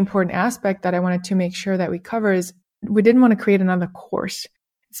 very important aspect that I wanted to make sure that we cover is we didn't want to create another course.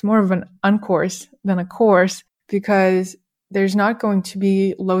 It's more of an uncourse than a course, because there's not going to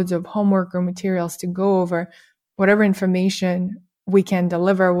be loads of homework or materials to go over. Whatever information we can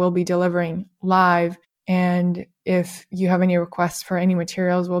deliver, we'll be delivering live. And if you have any requests for any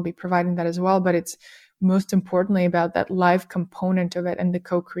materials, we'll be providing that as well. But it's most importantly about that live component of it and the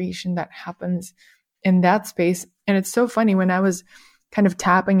co-creation that happens in that space. And it's so funny, when I was kind of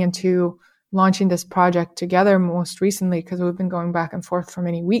tapping into launching this project together most recently, because we've been going back and forth for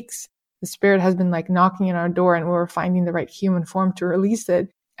many weeks, the spirit has been like knocking on our door and we were finding the right human form to release it.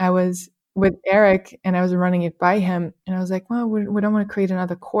 I was with Eric and I was running it by him, and I was like, well, we don't want to create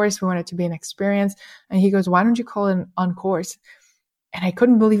another course. We want it to be an experience. And he goes, why don't you call it an on-course? And I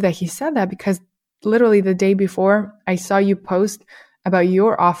couldn't believe that he said that, because literally the day before I saw you post about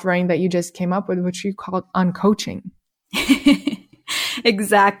your offering that you just came up with, which you called uncoaching.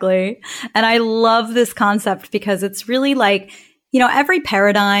 Exactly. And I love this concept because it's really like, every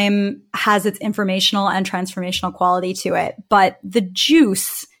paradigm has its informational and transformational quality to it, but the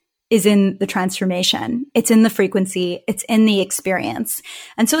juice is in the transformation. It's in the frequency. It's in the experience.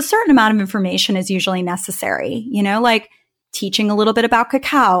 And so a certain amount of information is usually necessary, like teaching a little bit about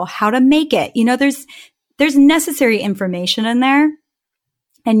cacao, how to make it. There's necessary information in there.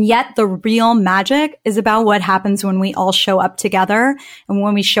 And yet the real magic is about what happens when we all show up together and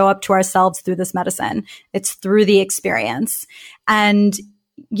when we show up to ourselves through this medicine. It's through the experience. And,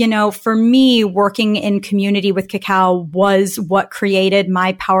 for me, working in community with cacao was what created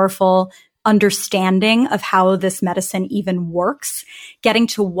my powerful understanding of how this medicine even works. Getting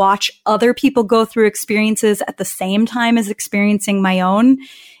to watch other people go through experiences at the same time as experiencing my own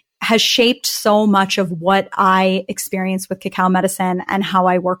has shaped so much of what I experience with cacao medicine and how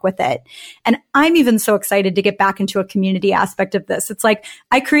I work with it. And I'm even so excited to get back into a community aspect of this. It's like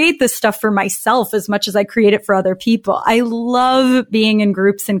I create this stuff for myself as much as I create it for other people. I love being in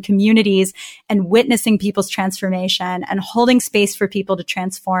groups and communities and witnessing people's transformation and holding space for people to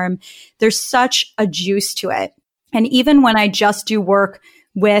transform. There's such a juice to it. And even when I just do work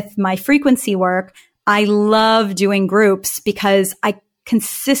with my frequency work, I love doing groups because I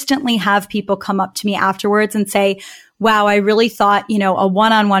consistently have people come up to me afterwards and say, wow, I really thought, a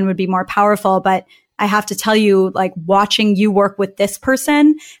one-on-one would be more powerful, but I have to tell you, like, watching you work with this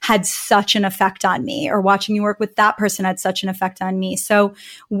person had such an effect on me, or watching you work with that person had such an effect on me. So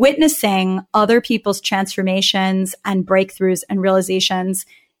witnessing other people's transformations and breakthroughs and realizations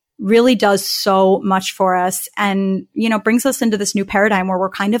really does so much for us and, brings us into this new paradigm where we're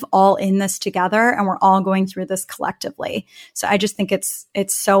kind of all in this together and we're all going through this collectively. So I just think it's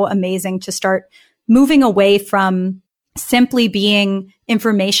so amazing to start moving away from simply being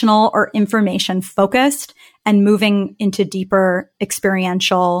informational or information focused and moving into deeper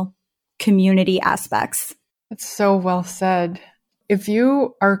experiential community aspects. That's so well said. If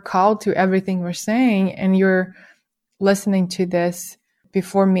you are called to everything we're saying and you're listening to this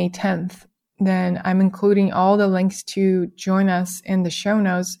before May 10th, then I'm including all the links to join us in the show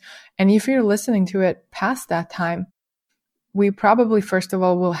notes. And if you're listening to it past that time, we probably, first of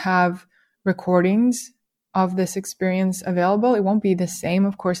all, will have recordings of this experience available. It won't be the same,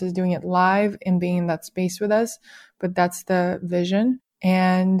 of course, as doing it live and being in that space with us, but that's the vision.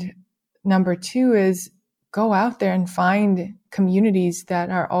 And number two is go out there and find communities that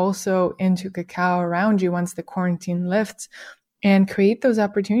are also into cacao around you once the quarantine lifts, and create those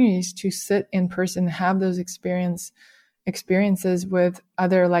opportunities to sit in person, have those experiences with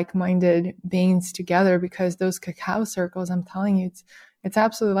other like-minded beings together, because those cacao circles, I'm telling you, it's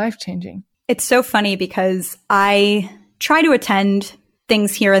absolutely life-changing. It's so funny because I try to attend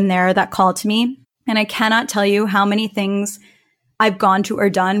things here and there that call to me, and I cannot tell you how many things I've gone to or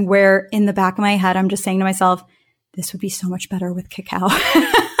done where in the back of my head, I'm just saying to myself, this would be so much better with cacao.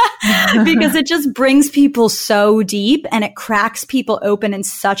 Because it just brings people so deep and it cracks people open in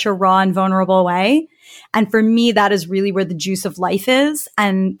such a raw and vulnerable way. And for me, that is really where the juice of life is,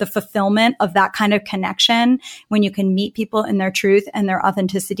 and the fulfillment of that kind of connection when you can meet people in their truth and their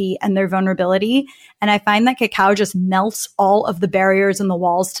authenticity and their vulnerability. And I find that cacao just melts all of the barriers and the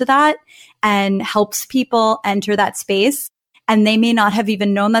walls to that and helps people enter that space. And they may not have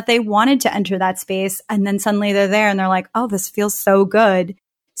even known that they wanted to enter that space. And then suddenly they're there and they're like, oh, this feels so good.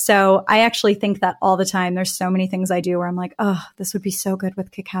 So I actually think that all the time. There's so many things I do where I'm like, oh, this would be so good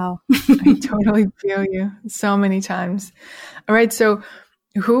with cacao. I totally feel you so many times. All right. So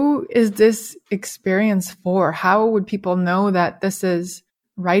who is this experience for? How would people know that this is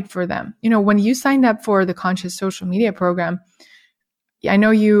right for them? You know, when you signed up for the Conscious Social Media program, I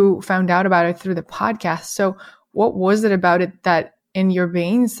know you found out about it through the podcast. So what was it about it that in your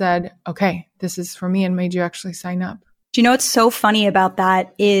vein said, okay, this is for me, and made you actually sign up? Do you know what's so funny about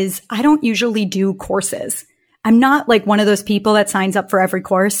that is I don't usually do courses. I'm not like one of those people that signs up for every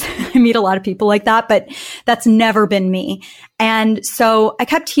course. I meet a lot of people like that, but that's never been me. And so I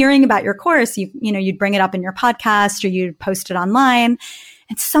kept hearing about your course. You'd bring it up in your podcast or you'd post it online.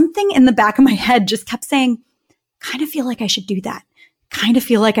 And something in the back of my head just kept saying, kind of feel like I should do that. Kind of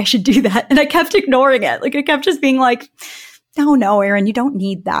feel like I should do that. And I kept ignoring it. Like I kept just being like, no, Erin, you don't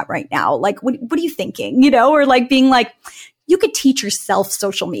need that right now. Like, what are you thinking? Or like being like, you could teach yourself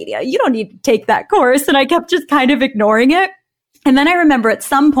social media. You don't need to take that course. And I kept just kind of ignoring it. And then I remember at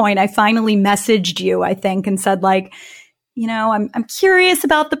some point, I finally messaged you, I think, and said like, I'm curious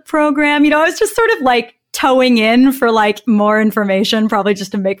about the program. I was just sort of like towing in for like more information, probably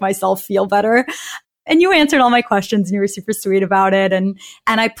just to make myself feel better. And you answered all my questions and you were super sweet about it. And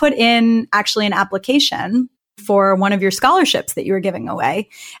I put in actually an application for one of your scholarships that you were giving away.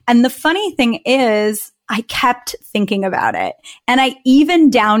 And the funny thing is, I kept thinking about it. And I even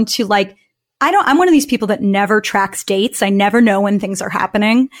down to like, I'm one of these people that never tracks dates. I never know when things are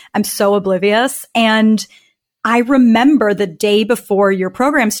happening. I'm so oblivious. And I remember the day before your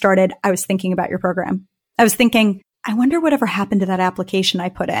program started, I was thinking about your program. I was thinking, I wonder whatever happened to that application I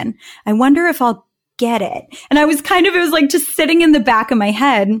put in. I wonder if I'll get it. And it was like just sitting in the back of my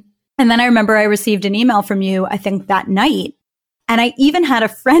head. And then I remember I received an email from you, I think that night. And I even had a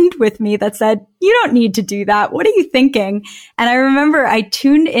friend with me that said, you don't need to do that. What are you thinking? And I remember I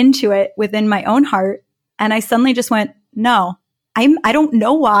tuned into it within my own heart. And I suddenly just went, no, I don't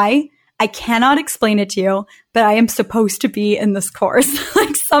know why. I cannot explain it to you, but I am supposed to be in this course.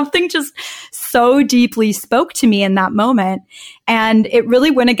 Like something just so deeply spoke to me in that moment. And it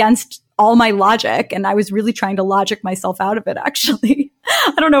really went against all my logic. And I was really trying to logic myself out of it, actually.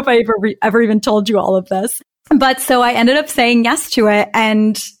 I don't know if I ever even told you all of this. But so I ended up saying yes to it.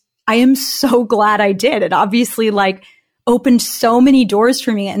 And I am so glad I did. It obviously like opened so many doors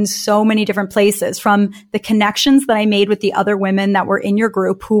for me in so many different places, from the connections that I made with the other women that were in your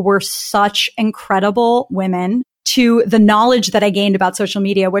group who were such incredible women, to the knowledge that I gained about social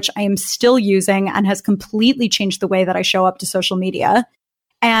media, which I am still using and has completely changed the way that I show up to social media,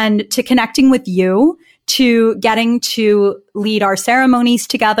 and to connecting with you, to getting to lead our ceremonies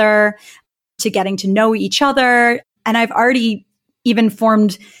together, to getting to know each other. And I've already even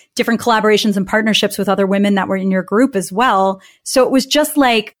formed different collaborations and partnerships with other women that were in your group as well. So it was just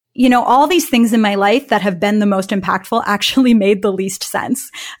like, all these things in my life that have been the most impactful actually made the least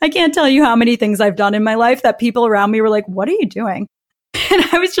sense. I can't tell you how many things I've done in my life that people around me were like, what are you doing? And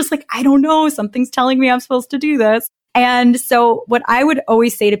I was just like, I don't know. Something's telling me I'm supposed to do this. And so what I would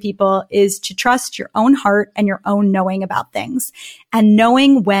always say to people is to trust your own heart and your own knowing about things, and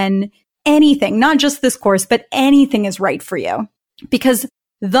knowing when anything, not just this course, but anything is right for you. Because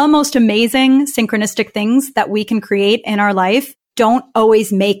the most amazing synchronistic things that we can create in our life don't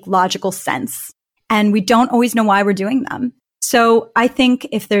always make logical sense. And we don't always know why we're doing them. So I think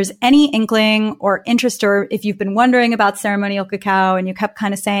if there's any inkling or interest, or if you've been wondering about ceremonial cacao and you kept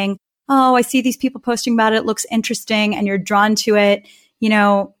kind of saying, oh, I see these people posting about it, it looks interesting, and you're drawn to it,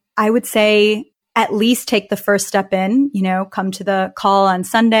 I would say at least take the first step in, come to the call on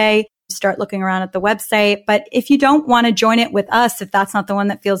Sunday, start looking around at the website. But if you don't want to join it with us, if that's not the one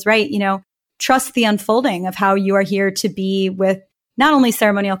that feels right, trust the unfolding of how you are here to be with not only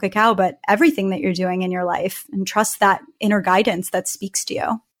ceremonial cacao, but everything that you're doing in your life, and trust that inner guidance that speaks to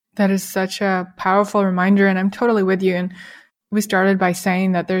you. That is such a powerful reminder. And I'm totally with you. And we started by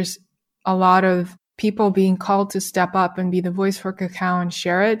saying that there's a lot of people being called to step up and be the voice for cacao and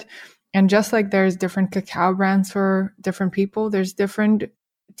share it. And just like there's different cacao brands for different people, there's different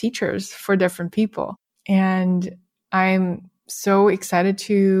teachers for different people. And I'm so excited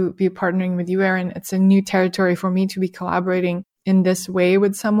to be partnering with you, Erin. It's a new territory for me to be collaborating in this way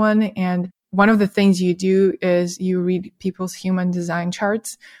with someone. And one of the things you do is you read people's human design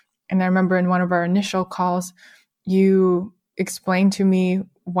charts. And I remember in one of our initial calls, you explained to me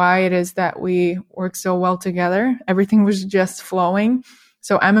why it is that we work so well together. Everything was just flowing.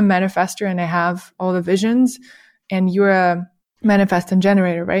 So I'm a manifestor and I have all the visions, and you're a manifest and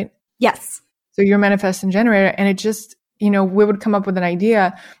generator, right? Yes. So you're a manifest and generator, and it just, we would come up with an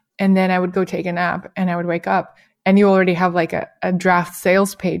idea, and then I would go take a nap and I would wake up and you already have like a draft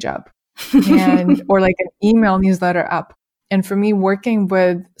sales page up and, or like an email newsletter up. And for me, working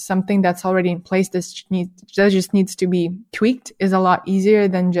with something that's already in place that just needs to be tweaked is a lot easier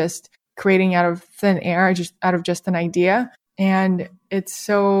than just creating out of thin air, just out of just an idea. And it's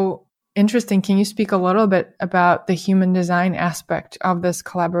so interesting. Can you speak a little bit about the human design aspect of this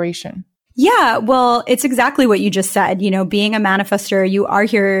collaboration? Yeah, well, it's exactly what you just said. Being a manifestor, you are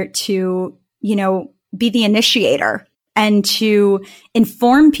here to, be the initiator and to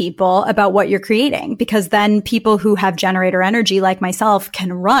inform people about what you're creating, because then people who have generator energy like myself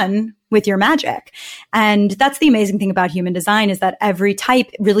can run with your magic. And that's the amazing thing about human design, is that every type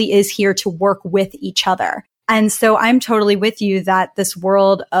really is here to work with each other. And so I'm totally with you that this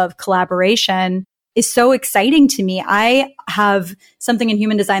world of collaboration is so exciting to me. I have something in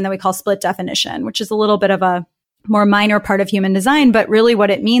human design that we call split definition, which is a little bit of a more minor part of human design. But really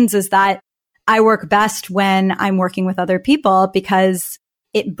what it means is that I work best when I'm working with other people, because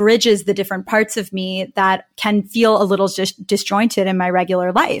it bridges the different parts of me that can feel a little disjointed in my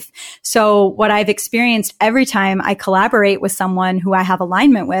regular life. So what I've experienced every time I collaborate with someone who I have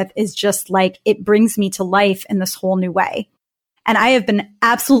alignment with is just like, it brings me to life in this whole new way. And I have been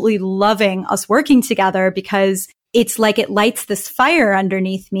absolutely loving us working together, because it's like it lights this fire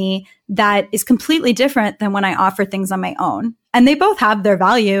underneath me that is completely different than when I offer things on my own. And they both have their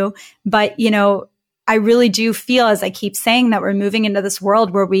value, but I really do feel, as I keep saying, that we're moving into this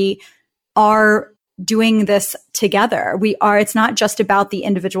world where we are doing this together. It's not just about the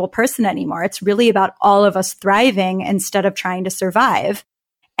individual person anymore. It's really about all of us thriving instead of trying to survive.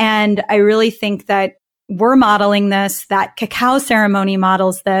 And I really think that we're modeling this, that cacao ceremony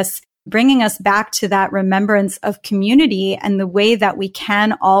models this, bringing us back to that remembrance of community and the way that we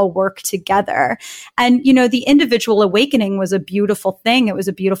can all work together. And, the individual awakening was a beautiful thing. It was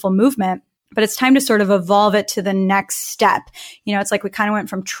a beautiful movement, but it's time to sort of evolve it to the next step. It's like we kind of went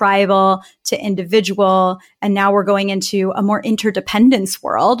from tribal to individual, and now we're going into a more interdependence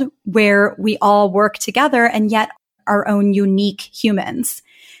world where we all work together and yet our own unique humans.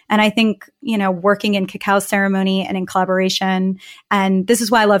 And I think, working in cacao ceremony and in collaboration, and this is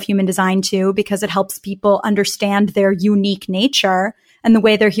why I love human design too, because it helps people understand their unique nature and the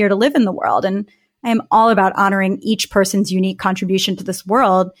way they're here to live in the world. And I am all about honoring each person's unique contribution to this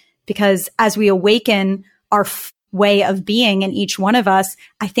world, because as we awaken our way of being in each one of us,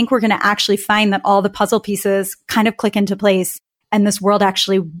 I think we're going to actually find that all the puzzle pieces kind of click into place, and this world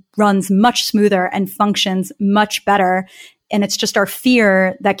actually runs much smoother and functions much better. And it's just our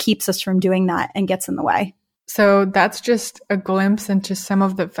fear that keeps us from doing that and gets in the way. So that's just a glimpse into some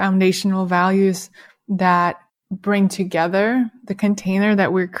of the foundational values that bring together the container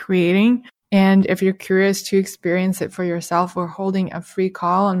that we're creating. And if you're curious to experience it for yourself, we're holding a free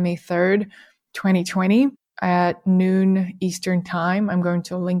call on May 3rd, 2020 at noon Eastern time. I'm going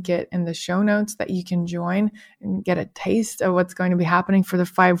to link it in the show notes that you can join and get a taste of what's going to be happening for the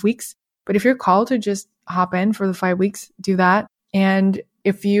 5 weeks. But if you're called to just hop in for the 5 weeks, do that. And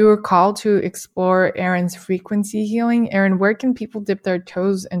if you're called to explore Erin's frequency healing, Erin, where can people dip their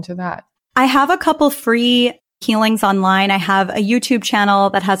toes into that? I have a couple free healings online. I have a YouTube channel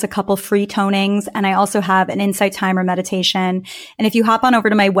that has a couple free tonings, and I also have an insight timer meditation. And if you hop on over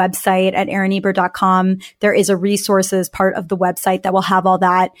to my website at erineber.com, there is a resources part of the website that will have all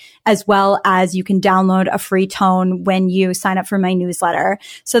that, as well as you can download a free tone when you sign up for my newsletter.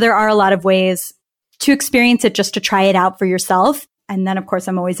 So there are a lot of ways to experience it, just to try it out for yourself. And then, of course,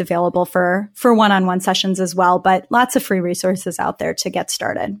 I'm always available for one-on-one sessions as well, but lots of free resources out there to get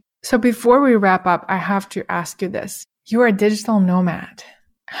started. So before we wrap up, I have to ask you this. You are a digital nomad.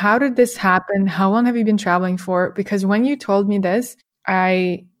 How did this happen? How long have you been traveling for? Because when you told me this,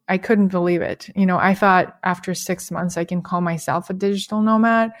 I I couldn't believe it. You know, I thought after 6 months, I can call myself a digital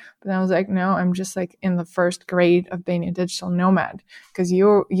nomad. But then I was like, no, I'm just like in the first grade of being a digital nomad, because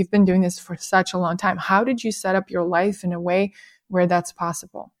you've been doing this for such a long time. How did you set up your life in a way where that's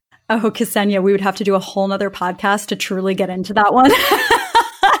possible? Oh, Ksenia, we would have to do a whole nother podcast to truly get into that one.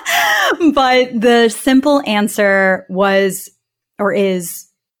 But the simple answer was, or is,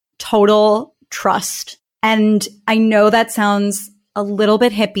 total trust. And I know that sounds a little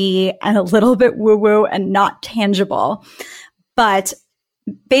bit hippie and a little bit woo-woo and not tangible. But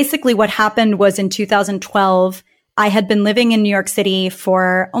basically what happened was in 2012, I had been living in New York City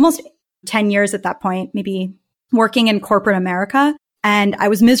for almost 10 years at that point, maybe working in corporate America. And I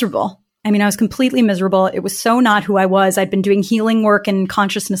was miserable. I mean, I was completely miserable. It was so not who I was. I'd been doing healing work and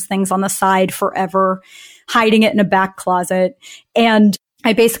consciousness things on the side forever, hiding it in a back closet. And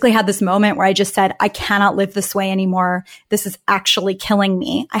I basically had this moment where I just said, I cannot live this way anymore. This is actually killing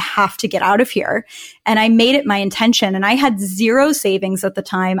me. I have to get out of here. And I made it my intention. And I had zero savings at the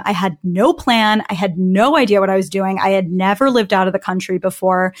time. I had no plan. I had no idea what I was doing. I had never lived out of the country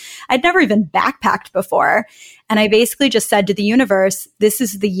before. I'd never even backpacked before. And I basically just said to the universe, this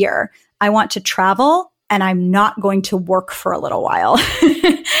is the year. I want to travel and I'm not going to work for a little while.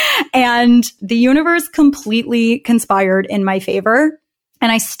 And the universe completely conspired in my favor.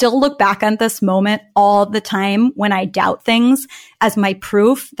 And I still look back at this moment all the time when I doubt things as my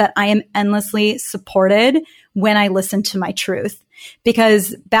proof that I am endlessly supported when I listen to my truth.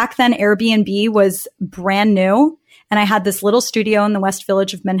 Because back then Airbnb was brand new and I had this little studio in the West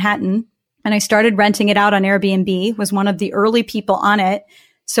Village of Manhattan and I started renting it out on Airbnb, was one of the early people on it.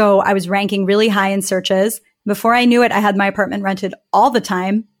 So I was ranking really high in searches. Before I knew it, I had my apartment rented all the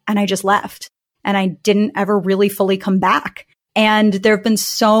time and I just left and I didn't ever really fully come back. And there have been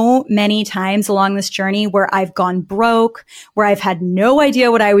so many times along this journey where I've gone broke, where I've had no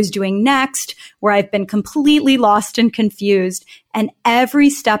idea what I was doing next, where I've been completely lost and confused. And every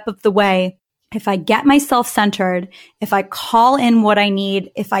step of the way, if I get myself centered, if I call in what I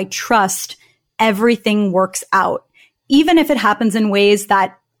need, if I trust, everything works out, even if it happens in ways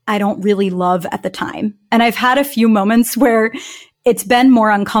that I don't really love at the time. And I've had a few moments where it's been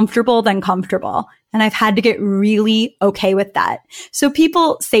more uncomfortable than comfortable. And I've had to get really okay with that. So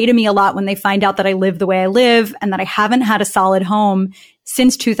people say to me a lot when they find out that I live the way I live and that I haven't had a solid home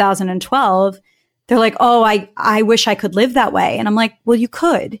since 2012, they're like, oh, I wish I could live that way. And I'm like, well, you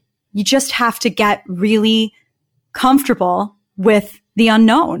could. You just have to get really comfortable with the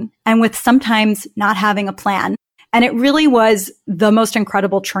unknown and with sometimes not having a plan. And it really was the most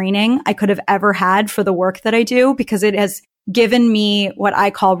incredible training I could have ever had for the work that I do, because it has given me what I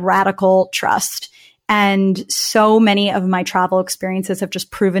call radical trust. And so many of my travel experiences have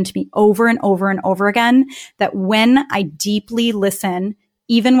just proven to me over and over and over again that when I deeply listen,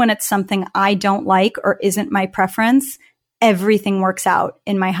 even when it's something I don't like or isn't my preference, everything works out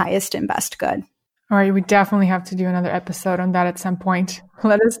in my highest and best good. All right, we definitely have to do another episode on that at some point.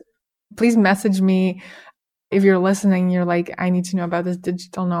 Please message me if you're listening, you're like, I need to know about this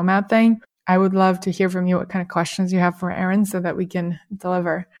digital nomad thing. I would love to hear from you what kind of questions you have for Erin so that we can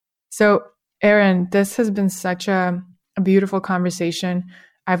deliver. So Erin, this has been such a beautiful conversation.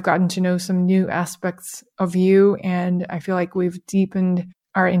 I've gotten to know some new aspects of you, and I feel like we've deepened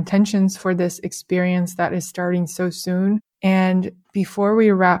our intentions for this experience that is starting so soon. And before we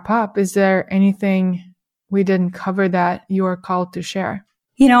wrap up, is there anything we didn't cover that you are called to share?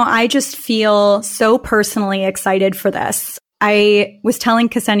 You know, I just feel so personally excited for this. I was telling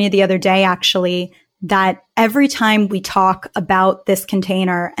Ksenia the other day, actually, that every time we talk about this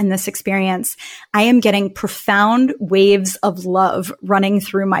container and this experience, I am getting profound waves of love running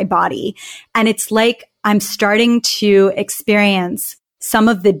through my body. And it's like I'm starting to experience some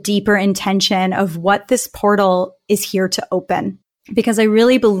of the deeper intention of what this portal is here to open. Because I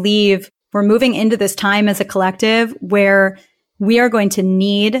really believe we're moving into this time as a collective where we are going to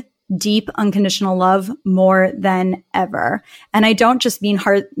need deep unconditional love more than ever. And I don't just mean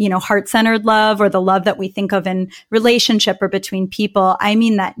heart-centered love or the love that we think of in relationship or between people. I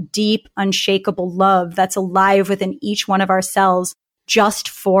mean that deep, unshakable love that's alive within each one of our cells just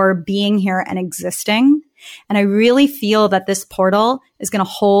for being here and existing. And I really feel that this portal is going to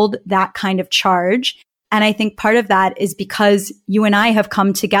hold that kind of charge. And I think part of that is because you and I have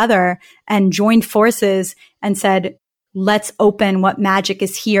come together and joined forces and said, let's open what magic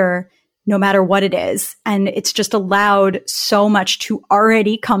is here, no matter what it is. And it's just allowed so much to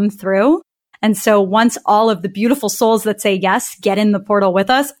already come through. And so once all of the beautiful souls that say yes get in the portal with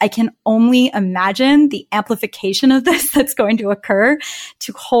us, I can only imagine the amplification of this that's going to occur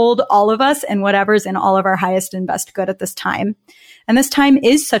to hold all of us and whatever's in all of our highest and best good at this time. And this time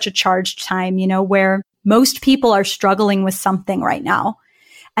is such a charged time, where most people are struggling with something right now.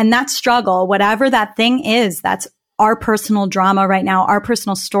 And that struggle, whatever that thing is, that's our personal drama right now, our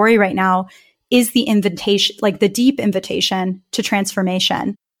personal story right now, is the invitation, like the deep invitation to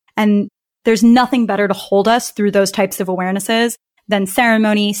transformation. And there's nothing better to hold us through those types of awarenesses than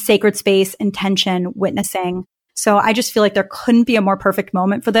ceremony, sacred space, intention, witnessing. So I just feel like there couldn't be a more perfect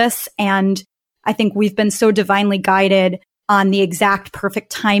moment for this. And I think we've been so divinely guided on the exact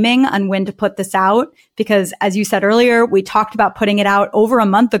perfect timing on when to put this out. Because as you said earlier, we talked about putting it out over a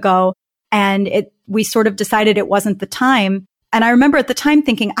month ago, and we sort of decided it wasn't the time. And I remember at the time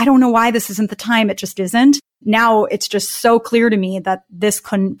thinking, I don't know why this isn't the time. It just isn't. Now it's just so clear to me that this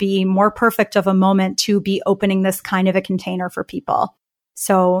couldn't be more perfect of a moment to be opening this kind of a container for people.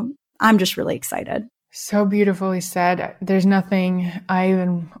 So I'm just really excited. So beautifully said. There's nothing I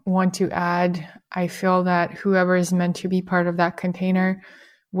even want to add. I feel that whoever is meant to be part of that container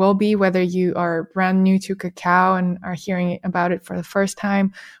will be, whether you are brand new to cacao and are hearing about it for the first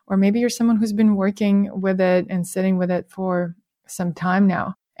time, or maybe you're someone who's been working with it and sitting with it for some time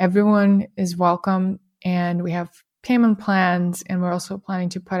now. Everyone is welcome, and we have payment plans, and we're also planning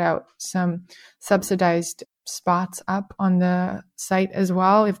to put out some subsidized spots up on the site as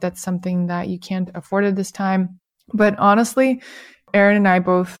well, if that's something that you can't afford at this time. But honestly, Erin and I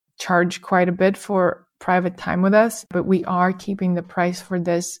both charge quite a bit for private time with us, but we are keeping the price for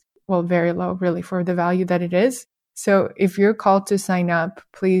this, very low, really, for the value that it is. So if you're called to sign up,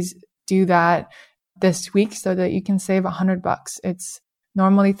 please do that this week so that you can save $100. It's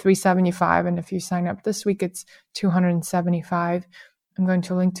normally $375, and if you sign up this week, it's $275. I'm going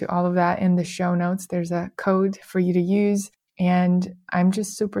to link to all of that in the show notes. There's a code for you to use, and I'm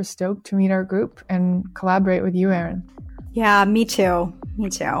just super stoked to meet our group and collaborate with you, Erin. Yeah, me too. Me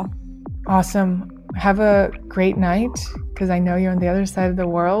too. Awesome. Have a great night, because I know you're on the other side of the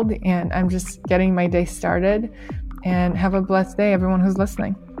world, and I'm just getting my day started. And have a blessed day, everyone who's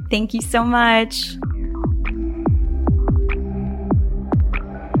listening. Thank you so much.